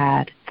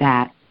had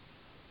that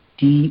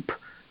deep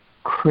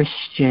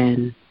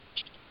Christian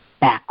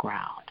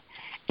background.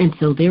 And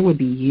so there would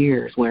be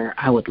years where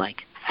I would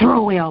like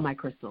throw away all my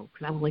crystals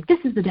because I was like, this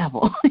is the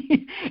devil.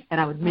 And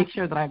I would make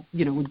sure that I,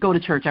 would go to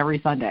church every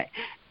Sunday.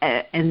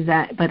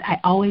 But I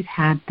always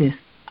had this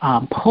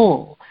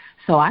pull.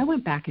 So I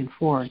went back and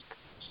forth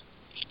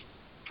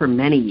for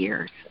many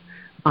years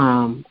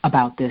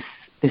about this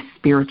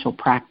spiritual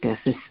practice,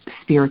 this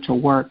spiritual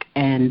work.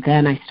 And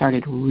then I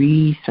started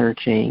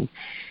researching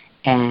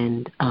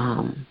and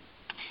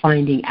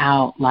finding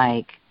out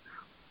like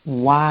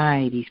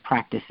why these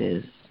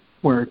practices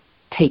were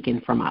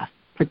taken from us.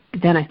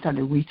 Then I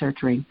started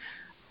researching,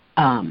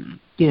 African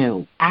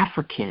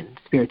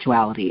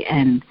spirituality.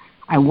 And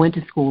I went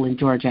to school in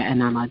Georgia,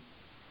 and I'm an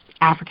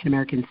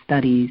African-American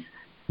studies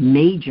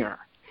major.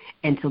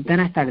 And so then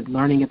I started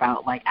learning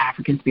about, like,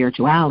 African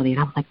spirituality,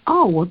 and I was like,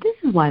 oh, well, this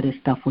is why this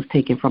stuff was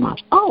taken from us.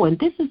 Oh, and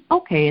this is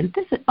okay, and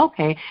this is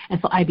okay. And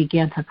so I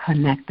began to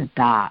connect the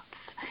dots.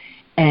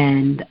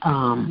 And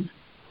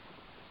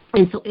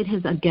so it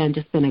has, again,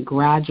 just been a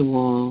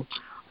gradual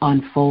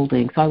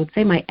unfolding. So I would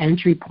say my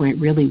entry point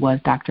really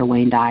was Dr.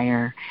 Wayne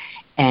Dyer.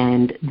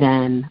 And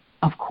then,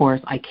 of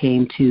course, I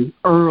came to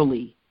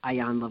early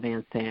Iyanla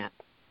Vanzant,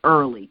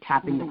 early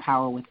Tapping the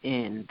Power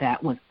Within,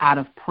 that was out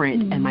of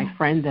print. And my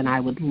friends and I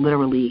would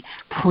literally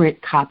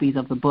print copies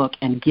of the book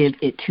and give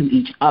it to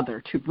each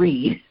other to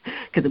read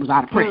because it was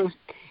out of print.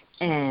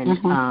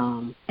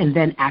 And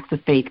then Acts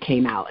of Faith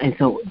came out. And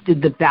so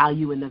the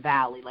Value in the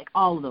Valley, like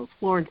all of those,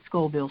 Florence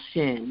Scoville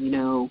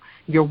Shinn,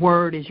 Your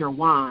Word is Your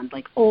Wand,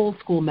 like old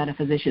school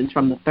metaphysicians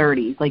from the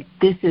 30s. Like,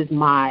 this is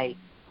my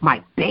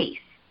base.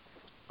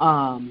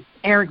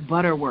 Eric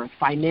Butterworth,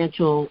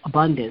 Financial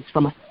Abundance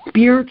from a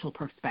spiritual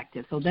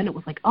perspective. So then it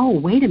was like, oh,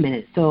 wait a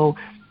minute. So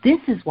this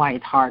is why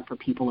it's hard for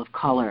people of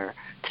color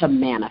to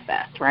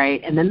manifest, right?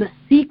 And then The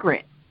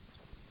Secret.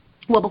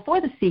 Well,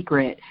 before The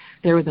Secret,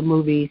 there was a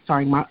movie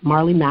starring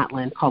Marlee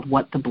Matlin called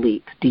What the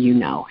Bleep Do You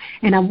Know?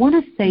 And I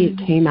want to say it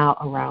came out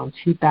around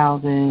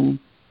 2000,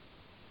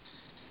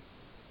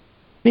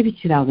 maybe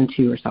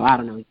 2002 or so. I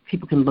don't know.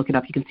 People can look it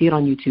up. You can see it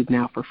on YouTube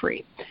now for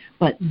free.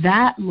 But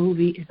that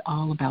movie is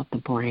all about the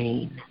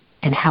brain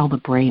and how the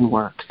brain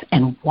works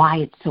and why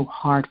it's so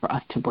hard for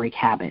us to break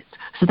habits.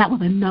 So that was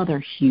another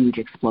huge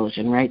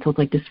explosion, right? So it's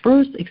like this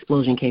first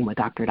explosion came with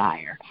Dr.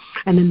 Dyer,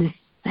 and then this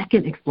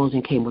second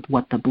explosion came with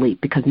What the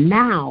Bleep, because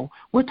now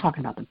we're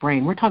talking about the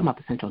brain. We're talking about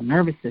the central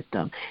nervous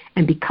system.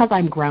 And because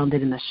I'm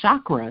grounded in the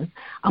chakras,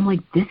 I'm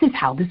like, this is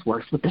how this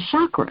works with the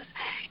chakras.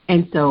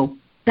 And so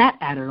that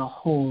added a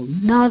whole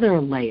nother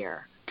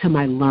layer to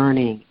my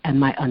learning and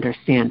my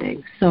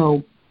understanding.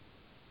 So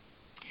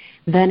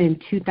then in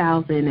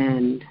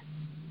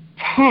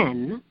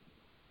 2010,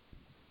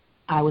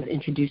 I was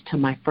introduced to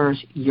my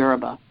first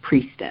Yoruba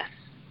priestess,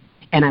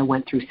 and I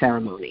went through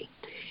ceremony.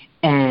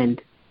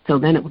 And so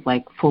then it was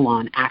like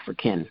full-on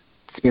African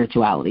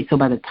spirituality. So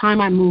by the time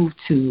I moved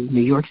to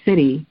New York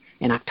City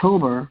in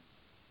October,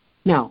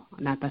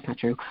 that's not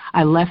true.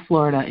 I left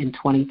Florida in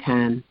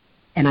 2010,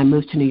 and I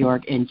moved to New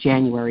York in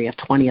January of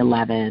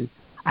 2011.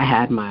 I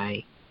had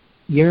my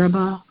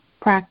Yoruba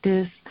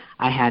practice.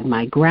 I had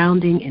my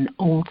grounding in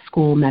old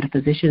school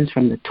metaphysicians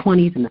from the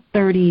 20s and the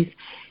 30s.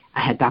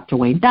 I had Dr.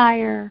 Wayne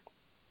Dyer.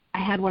 I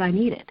had what I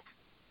needed.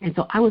 And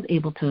so I was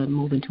able to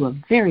move into a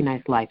very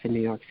nice life in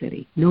New York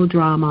City. No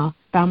drama.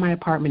 Found my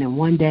apartment in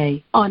one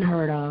day,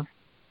 unheard of,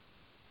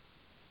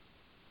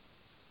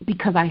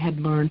 because I had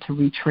learned to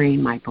retrain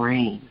my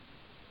brain.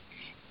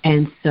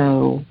 And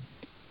so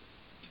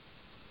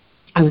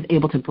I was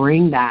able to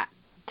bring that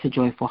to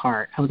Joyful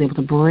Heart. I was able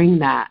to bring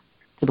that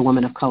to the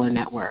Women of Color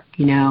Network.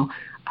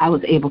 I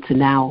was able to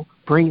now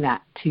bring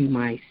that to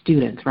my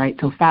students, right?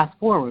 So fast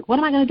forward, what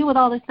am I going to do with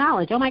all this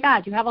knowledge? Oh, my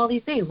God, you have all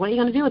these things. What are you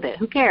going to do with it?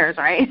 Who cares,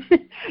 right?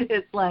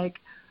 It's like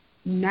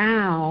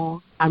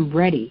now I'm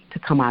ready to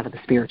come out of the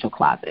spiritual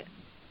closet.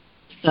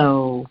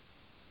 So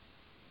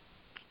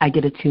I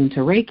get attuned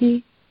to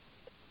Reiki.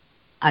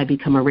 I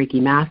become a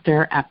Reiki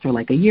master after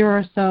like a year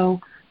or so.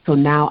 So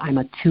now I'm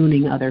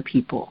attuning other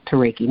people to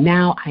Reiki.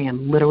 Now I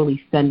am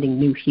literally sending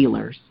new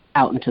healers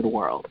out into the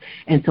world.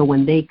 And so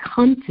when they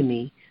come to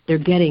me, they're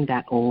getting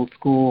that old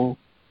school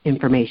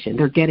information.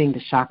 They're getting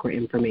the chakra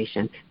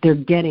information. They're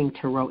getting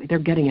tarot. They're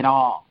getting it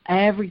all.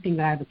 Everything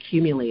that I've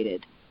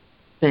accumulated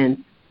since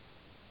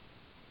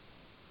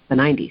the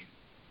 90s.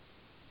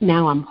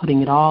 Now I'm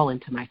putting it all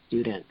into my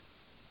students.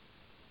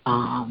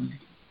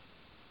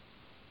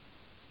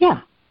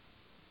 Yeah.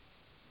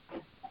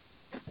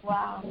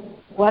 Wow,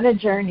 what a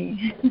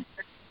journey!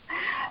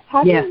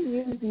 How do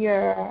you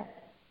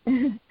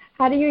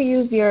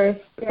use your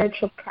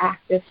spiritual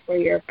practice for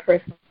your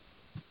personal?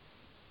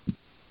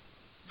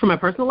 For my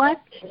personal life?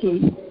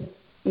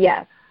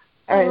 Yes,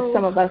 or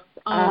some of us.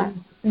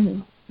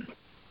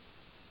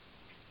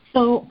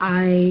 So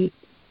I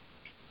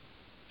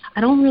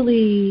don't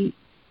really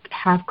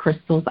have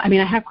crystals. I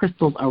mean, I have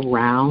crystals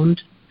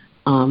around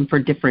for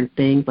different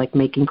things, like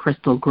making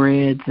crystal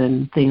grids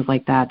and things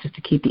like that, just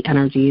to keep the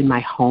energy in my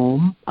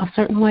home a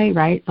certain way,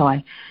 right? So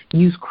I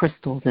use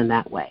crystals in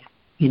that way,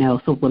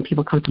 So when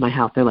people come to my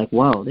house, they're like,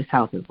 whoa, this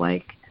house is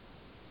like,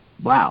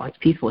 wow, it's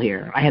peaceful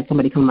here. I had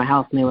somebody come to my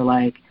house, and they were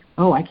like,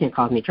 oh, I can't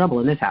cause any trouble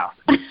in this house.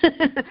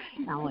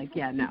 And I'm like,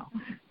 yeah, no.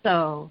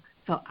 So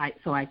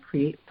I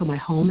create, so my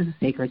home is a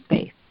sacred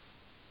space.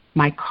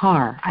 My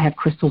car, I have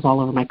crystals all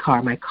over my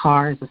car. My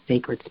car is a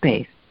sacred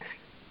space.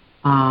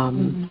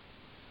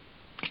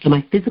 So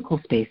my physical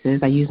spaces,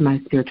 I use my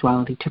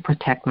spirituality to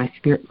protect my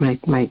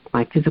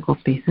physical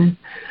spaces.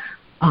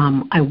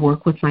 I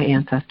work with my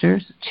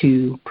ancestors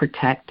to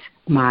protect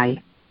my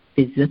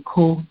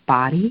physical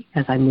body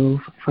as I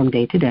move from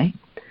day to day.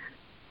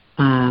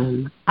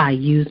 I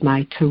use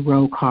my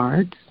tarot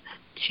cards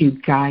to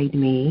guide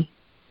me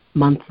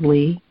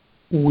monthly,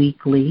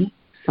 weekly,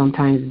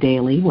 sometimes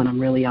daily when I'm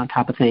really on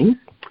top of things.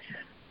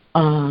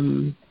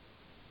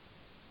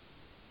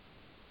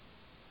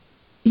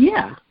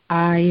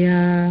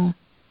 I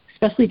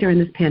especially during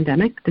this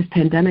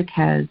pandemic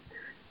has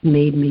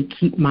made me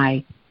keep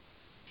my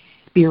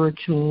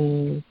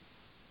spiritual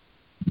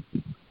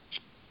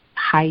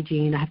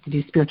hygiene. I have to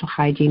do spiritual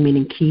hygiene,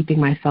 meaning keeping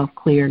myself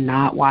clear,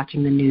 not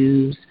watching the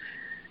news,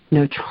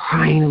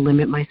 trying to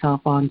limit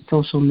myself on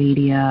social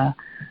media,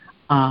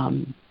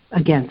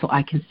 again, so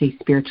I can stay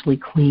spiritually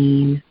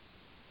clean.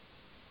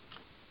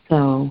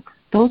 So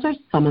those are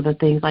some of the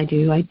things I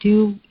do. I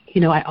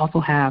also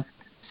have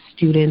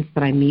students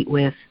that I meet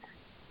with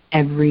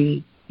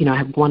every, I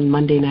have one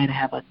Monday night, I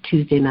have a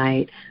Tuesday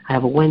night, I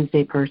have a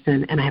Wednesday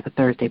person, and I have a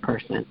Thursday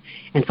person.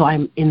 And so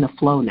I'm in the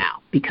flow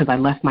now because I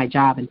left my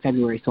job in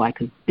February so I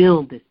could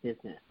build this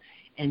business.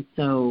 And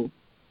so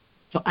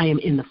I am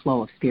in the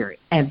flow of spirit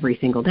every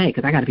single day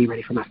because I got to be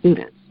ready for my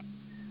students.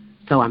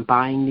 So I'm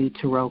buying new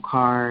tarot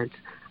cards,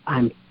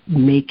 I'm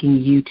making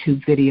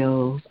YouTube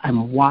videos,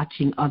 I'm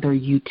watching other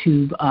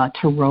YouTube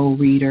tarot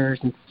readers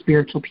and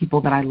spiritual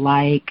people that I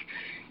like.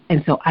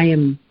 And so I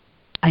am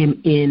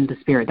in the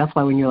spirit. That's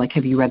why when you're like,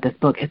 have you read this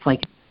book? It's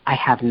like, I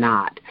have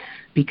not,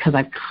 because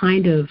I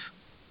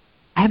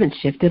haven't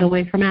shifted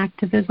away from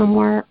activism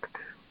work,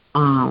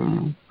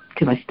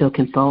 because I still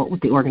consult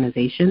with the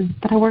organization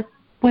that I work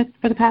with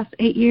for the past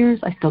 8 years.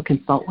 I still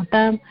consult with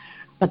them,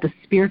 but the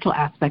spiritual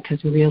aspect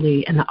has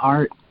really, and the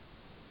art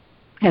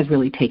has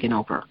really taken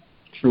over,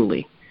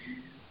 truly.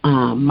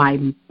 My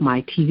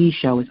TV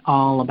show is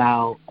all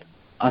about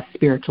a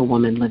spiritual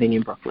woman living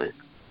in Brooklyn.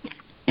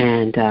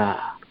 And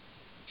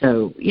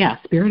so, yeah,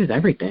 spirit is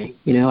everything.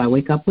 I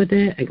wake up with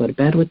it. I go to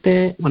bed with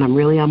it. When I'm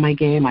really on my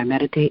game, I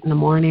meditate in the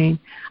morning.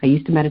 I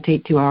used to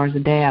meditate 2 hours a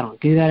day. I don't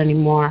do that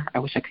anymore. I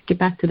wish I could get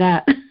back to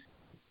that.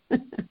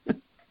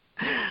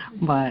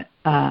 But,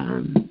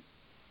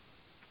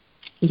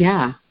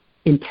 yeah,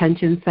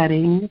 intention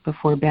setting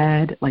before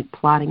bed, like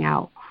plotting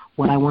out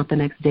what I want the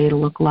next day to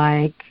look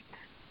like,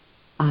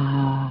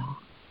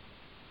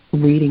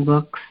 reading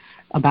books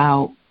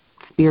about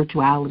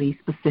spirituality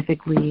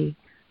specifically.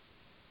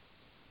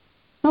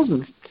 Those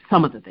are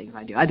some of the things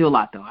I do. I do a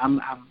lot, though.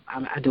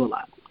 I do a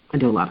lot. I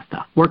do a lot of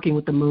stuff. Working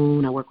with the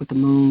moon. I work with the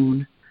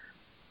moon.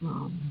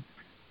 Yeah,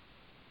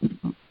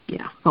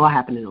 it's a lot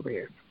happening over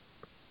here.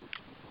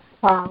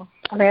 Wow.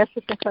 I mean, that's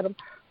just incredible.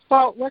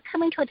 Well, we're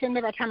coming to the end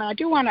of our time, and I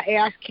do want to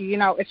ask you,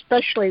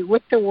 especially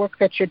with the work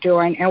that you're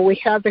doing, and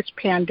we have this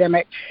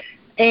pandemic,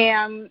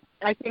 and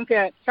I think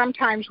that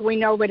sometimes we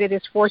know that it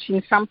is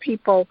forcing some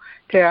people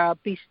to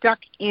be stuck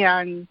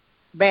in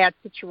bad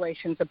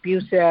situations,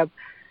 abusive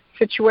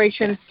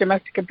situations,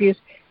 domestic abuse,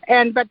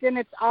 but then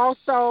it's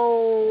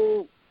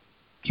also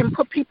can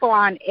put people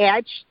on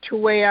edge to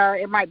where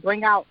it might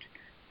bring out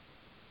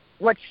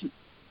what's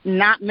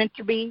not meant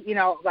to be, you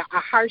know, a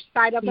harsh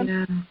side of them.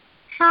 Yeah.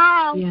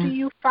 How do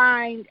you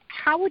find,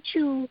 how would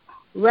you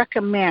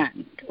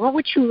recommend, what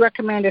would you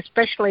recommend,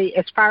 especially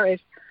as far as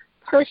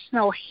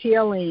personal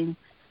healing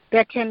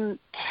that can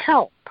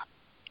help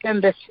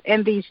in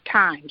these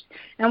times?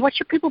 And what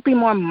should people be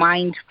more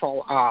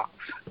mindful of?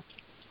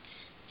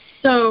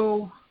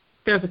 So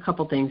there's a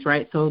couple things,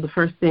 right? So the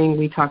first thing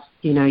we talked,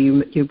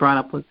 you brought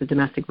up was the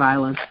domestic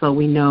violence. So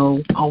we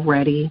know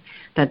already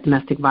that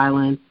domestic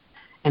violence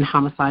and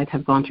homicides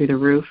have gone through the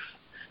roof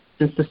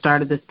since the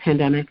start of this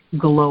pandemic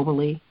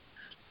globally.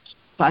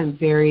 So I'm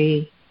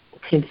very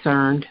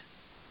concerned.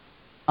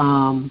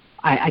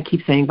 I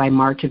keep saying by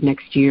March of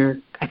next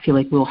year, I feel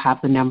like we'll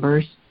have the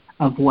numbers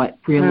of what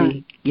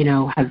really,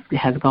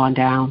 has gone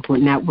down.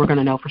 Now we're going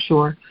to know for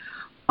sure.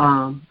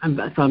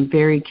 I'm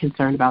very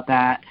concerned about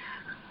that.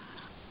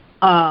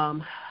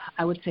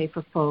 I would say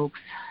for folks,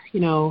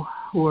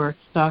 who are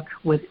stuck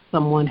with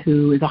someone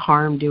who is a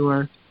harm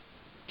doer,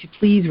 to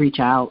please reach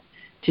out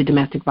to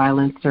domestic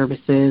violence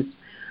services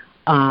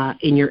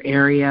in your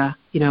area.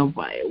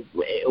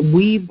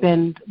 We've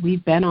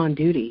been on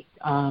duty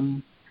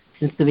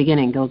since the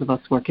beginning, those of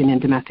us working in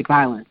domestic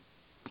violence.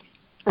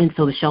 And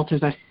so the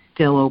shelters are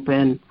still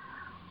open.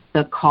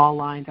 The call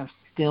lines are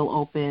still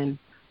open.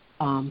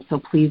 So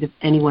please, if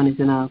anyone is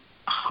in a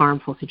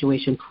harmful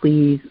situation,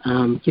 please,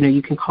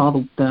 you can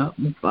call the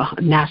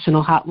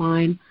national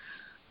hotline,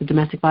 the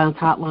domestic violence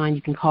hotline.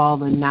 You can call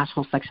the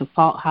National Sexual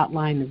Assault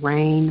Hotline, the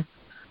RAIN.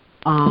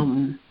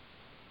 So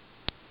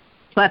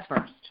that's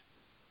first.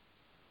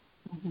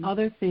 Mm-hmm.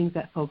 Other things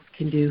that folks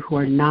can do who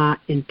are not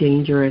in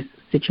dangerous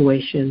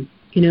situations.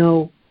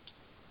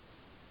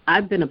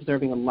 I've been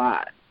observing a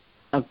lot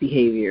of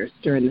behaviors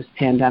during this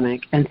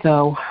pandemic, and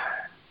so,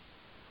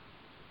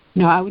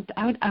 I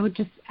would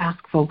just ask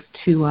folks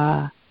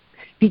to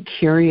be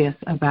curious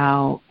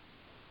about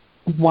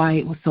why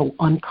it was so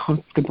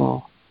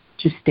uncomfortable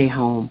to stay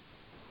home.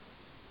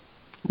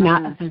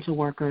 Not essential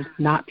workers,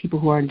 not people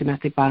who are in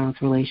domestic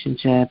violence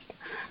relationships,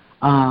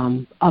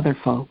 other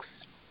folks.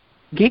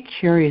 Get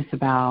curious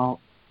about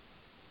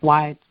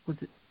why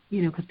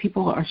because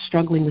people are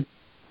struggling with,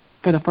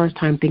 for the first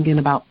time, thinking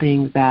about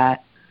things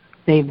that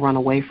they've run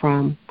away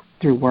from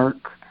through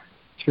work,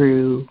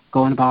 through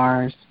going to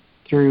bars,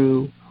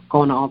 through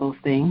going to all those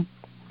things.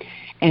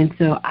 And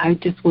so I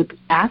just would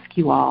ask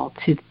you all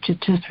to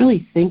just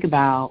really think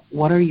about,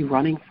 what are you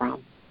running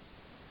from?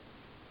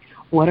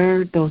 What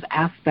are those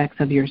aspects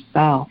of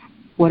yourself?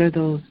 What are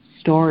those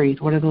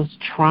stories? What are those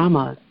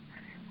traumas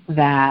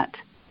that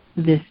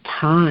this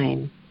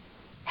time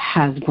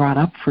has brought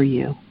up for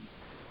you?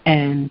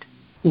 And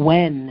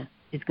when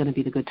is going to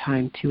be the good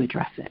time to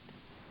address it?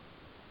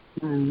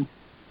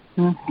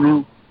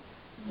 Mm-hmm.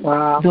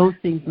 Wow. Those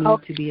things need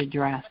to be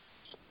addressed.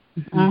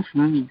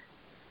 Mm-hmm.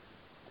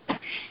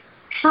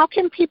 How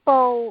can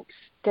people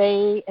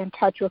stay in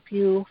touch with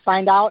you,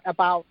 find out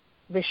about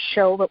the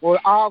show that we're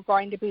all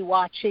going to be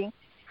watching?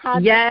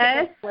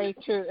 Yes. Way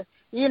to,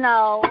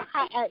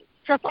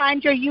 to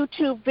find your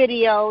YouTube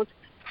videos.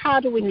 How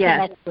do we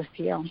connect with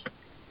you?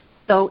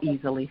 So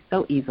easily.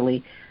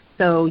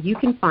 So you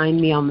can find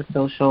me on the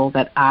socials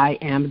at I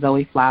Am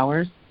Zoe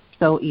Flowers.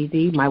 So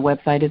easy. My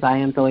website is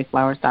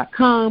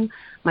IamZoeFlowers.com.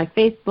 My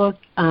Facebook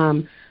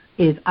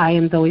is I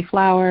Am Zoe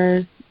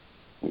Flowers.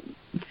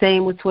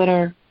 Same with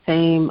Twitter.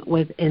 Same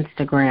with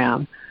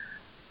Instagram.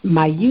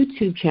 My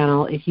YouTube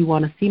channel, if you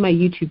want to see my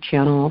YouTube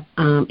channel,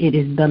 it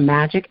is The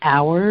Magic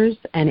Hours,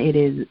 and it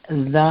is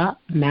The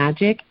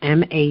Magic,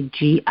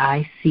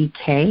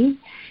 MAGICK,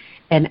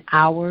 and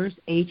Hours,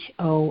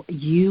 HOURZ.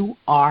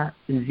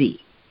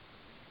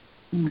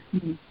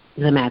 Mm-hmm.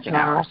 The Magic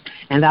Hours.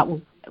 And that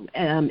will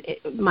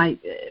my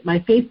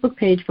Facebook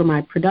page for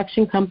my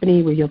production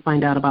company, where you'll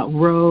find out about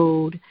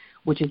Road,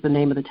 which is the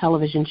name of the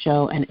television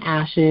show, and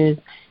Ashes,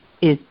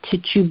 is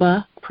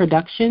Tituba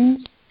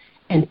Productions,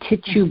 and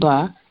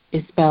Tituba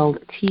is spelled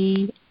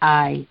TIT,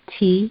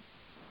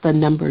 the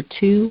number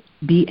 2,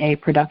 BA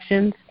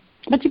Productions.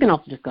 But you can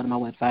also just go to my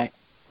website.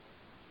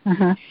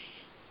 Uh-huh.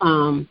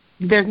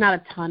 There's not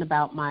a ton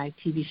about my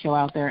TV show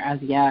out there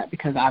as yet,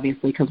 because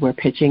we're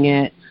pitching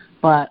it,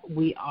 but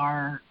we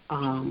are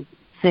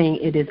saying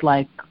it is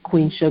like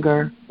Queen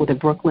Sugar with a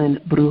Brooklyn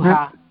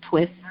Bruja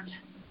twist.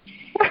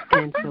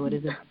 And so it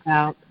is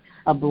about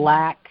a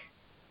black,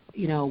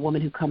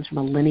 woman who comes from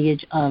a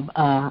lineage of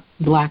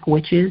black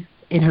witches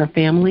in her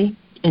family,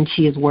 and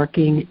she is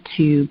working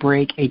to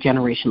break a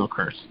generational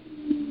curse.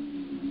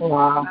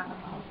 Wow.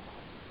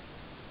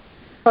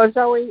 So,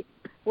 Zoe,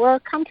 we'll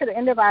come to the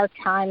end of our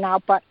time now,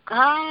 but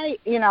I'm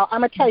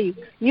going to tell you,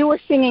 you were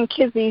singing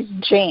Kizzy's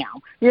Jam.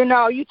 You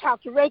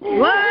talked to Reggie.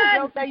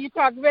 What? You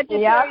talked to Reggie.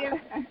 Yeah.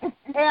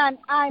 And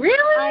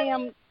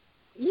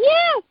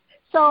yes.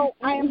 So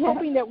I am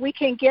hoping that we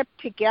can get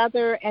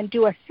together and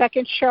do a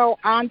second show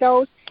on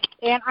those.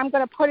 And I'm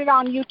going to put it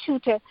on you two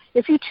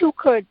if you two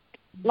could,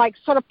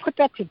 sort of put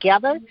that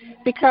together,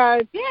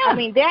 because,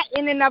 that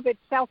in and of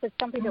itself is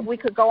something that we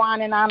could go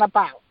on and on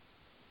about.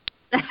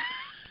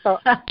 So,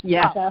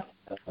 yeah.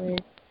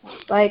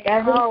 Like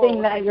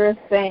everything that you're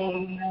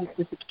saying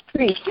is just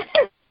great.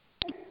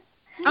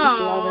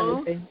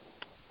 Oh.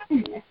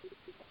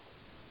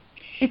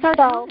 It's our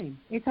time.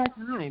 It's our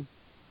time.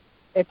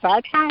 It's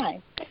our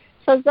time.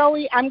 So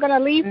Zoe, I'm gonna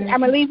leave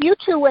you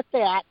two with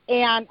that,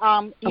 and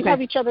you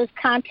have each other's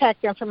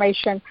contact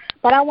information.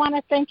 But I want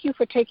to thank you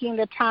for taking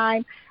the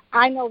time.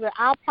 I know that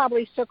I'll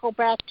probably circle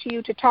back to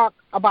you to talk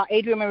about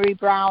Adrienne Maree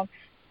Brown.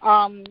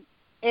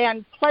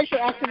 And pleasure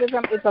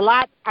activism is a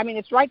lot. I mean,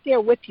 it's right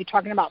there with you,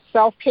 talking about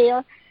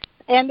self-care.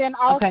 And then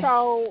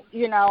also,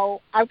 you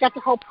know, I've got the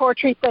whole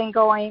poetry thing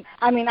going.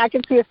 I mean, I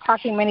can see us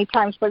talking many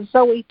times. But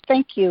Zoe,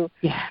 thank you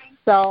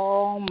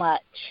so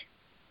much.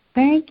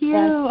 Thank you.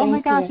 Oh, my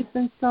gosh, it's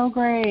been so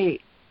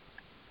great.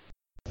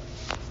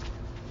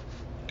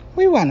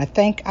 We want to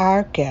thank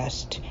our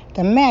guest,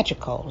 the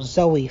magical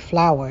Zoe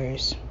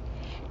Flowers.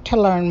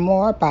 To learn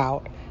more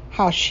about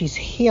how she's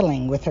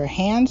healing with her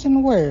hands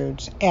and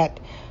words at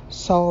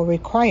Soul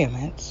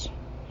Requirements,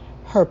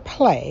 her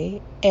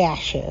play,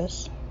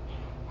 Ashes,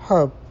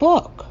 her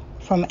book,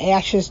 From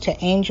Ashes to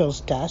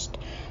Angel's Dust,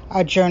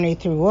 A Journey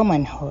Through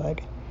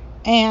Womanhood,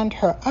 and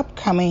her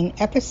upcoming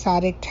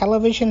episodic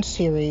television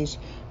series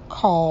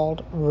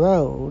called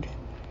Road,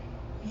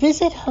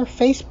 visit her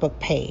Facebook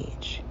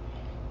page,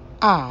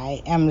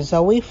 I Am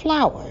Zoe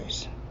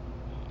Flowers,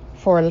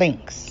 for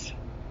links.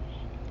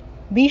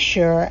 Be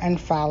sure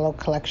and follow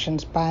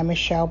Collections by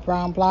Michelle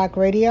Brown Blog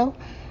Radio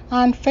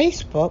on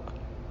Facebook,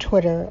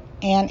 Twitter,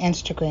 and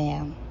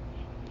Instagram.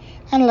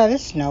 And let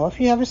us know if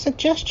you have a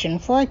suggestion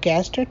for a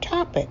guest or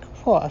topic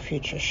for a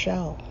future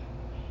show.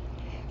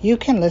 You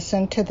can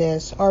listen to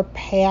this or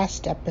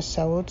past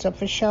episodes of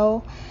the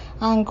show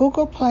on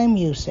Google Play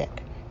Music,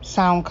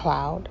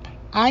 SoundCloud,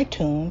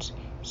 iTunes,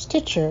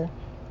 Stitcher,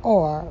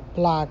 or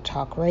Blog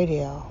Talk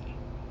Radio.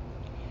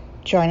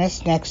 Join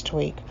us next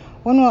week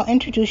when we'll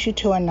introduce you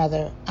to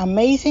another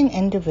amazing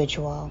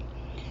individual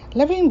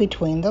living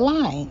between the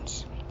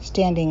lines,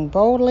 standing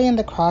boldly in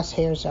the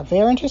crosshairs of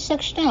their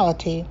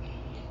intersectionality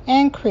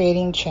and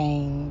creating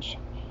change,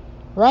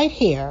 right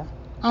here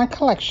on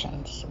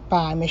Collections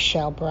by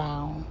Michelle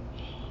Brown.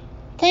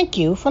 Thank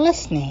you for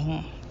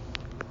listening.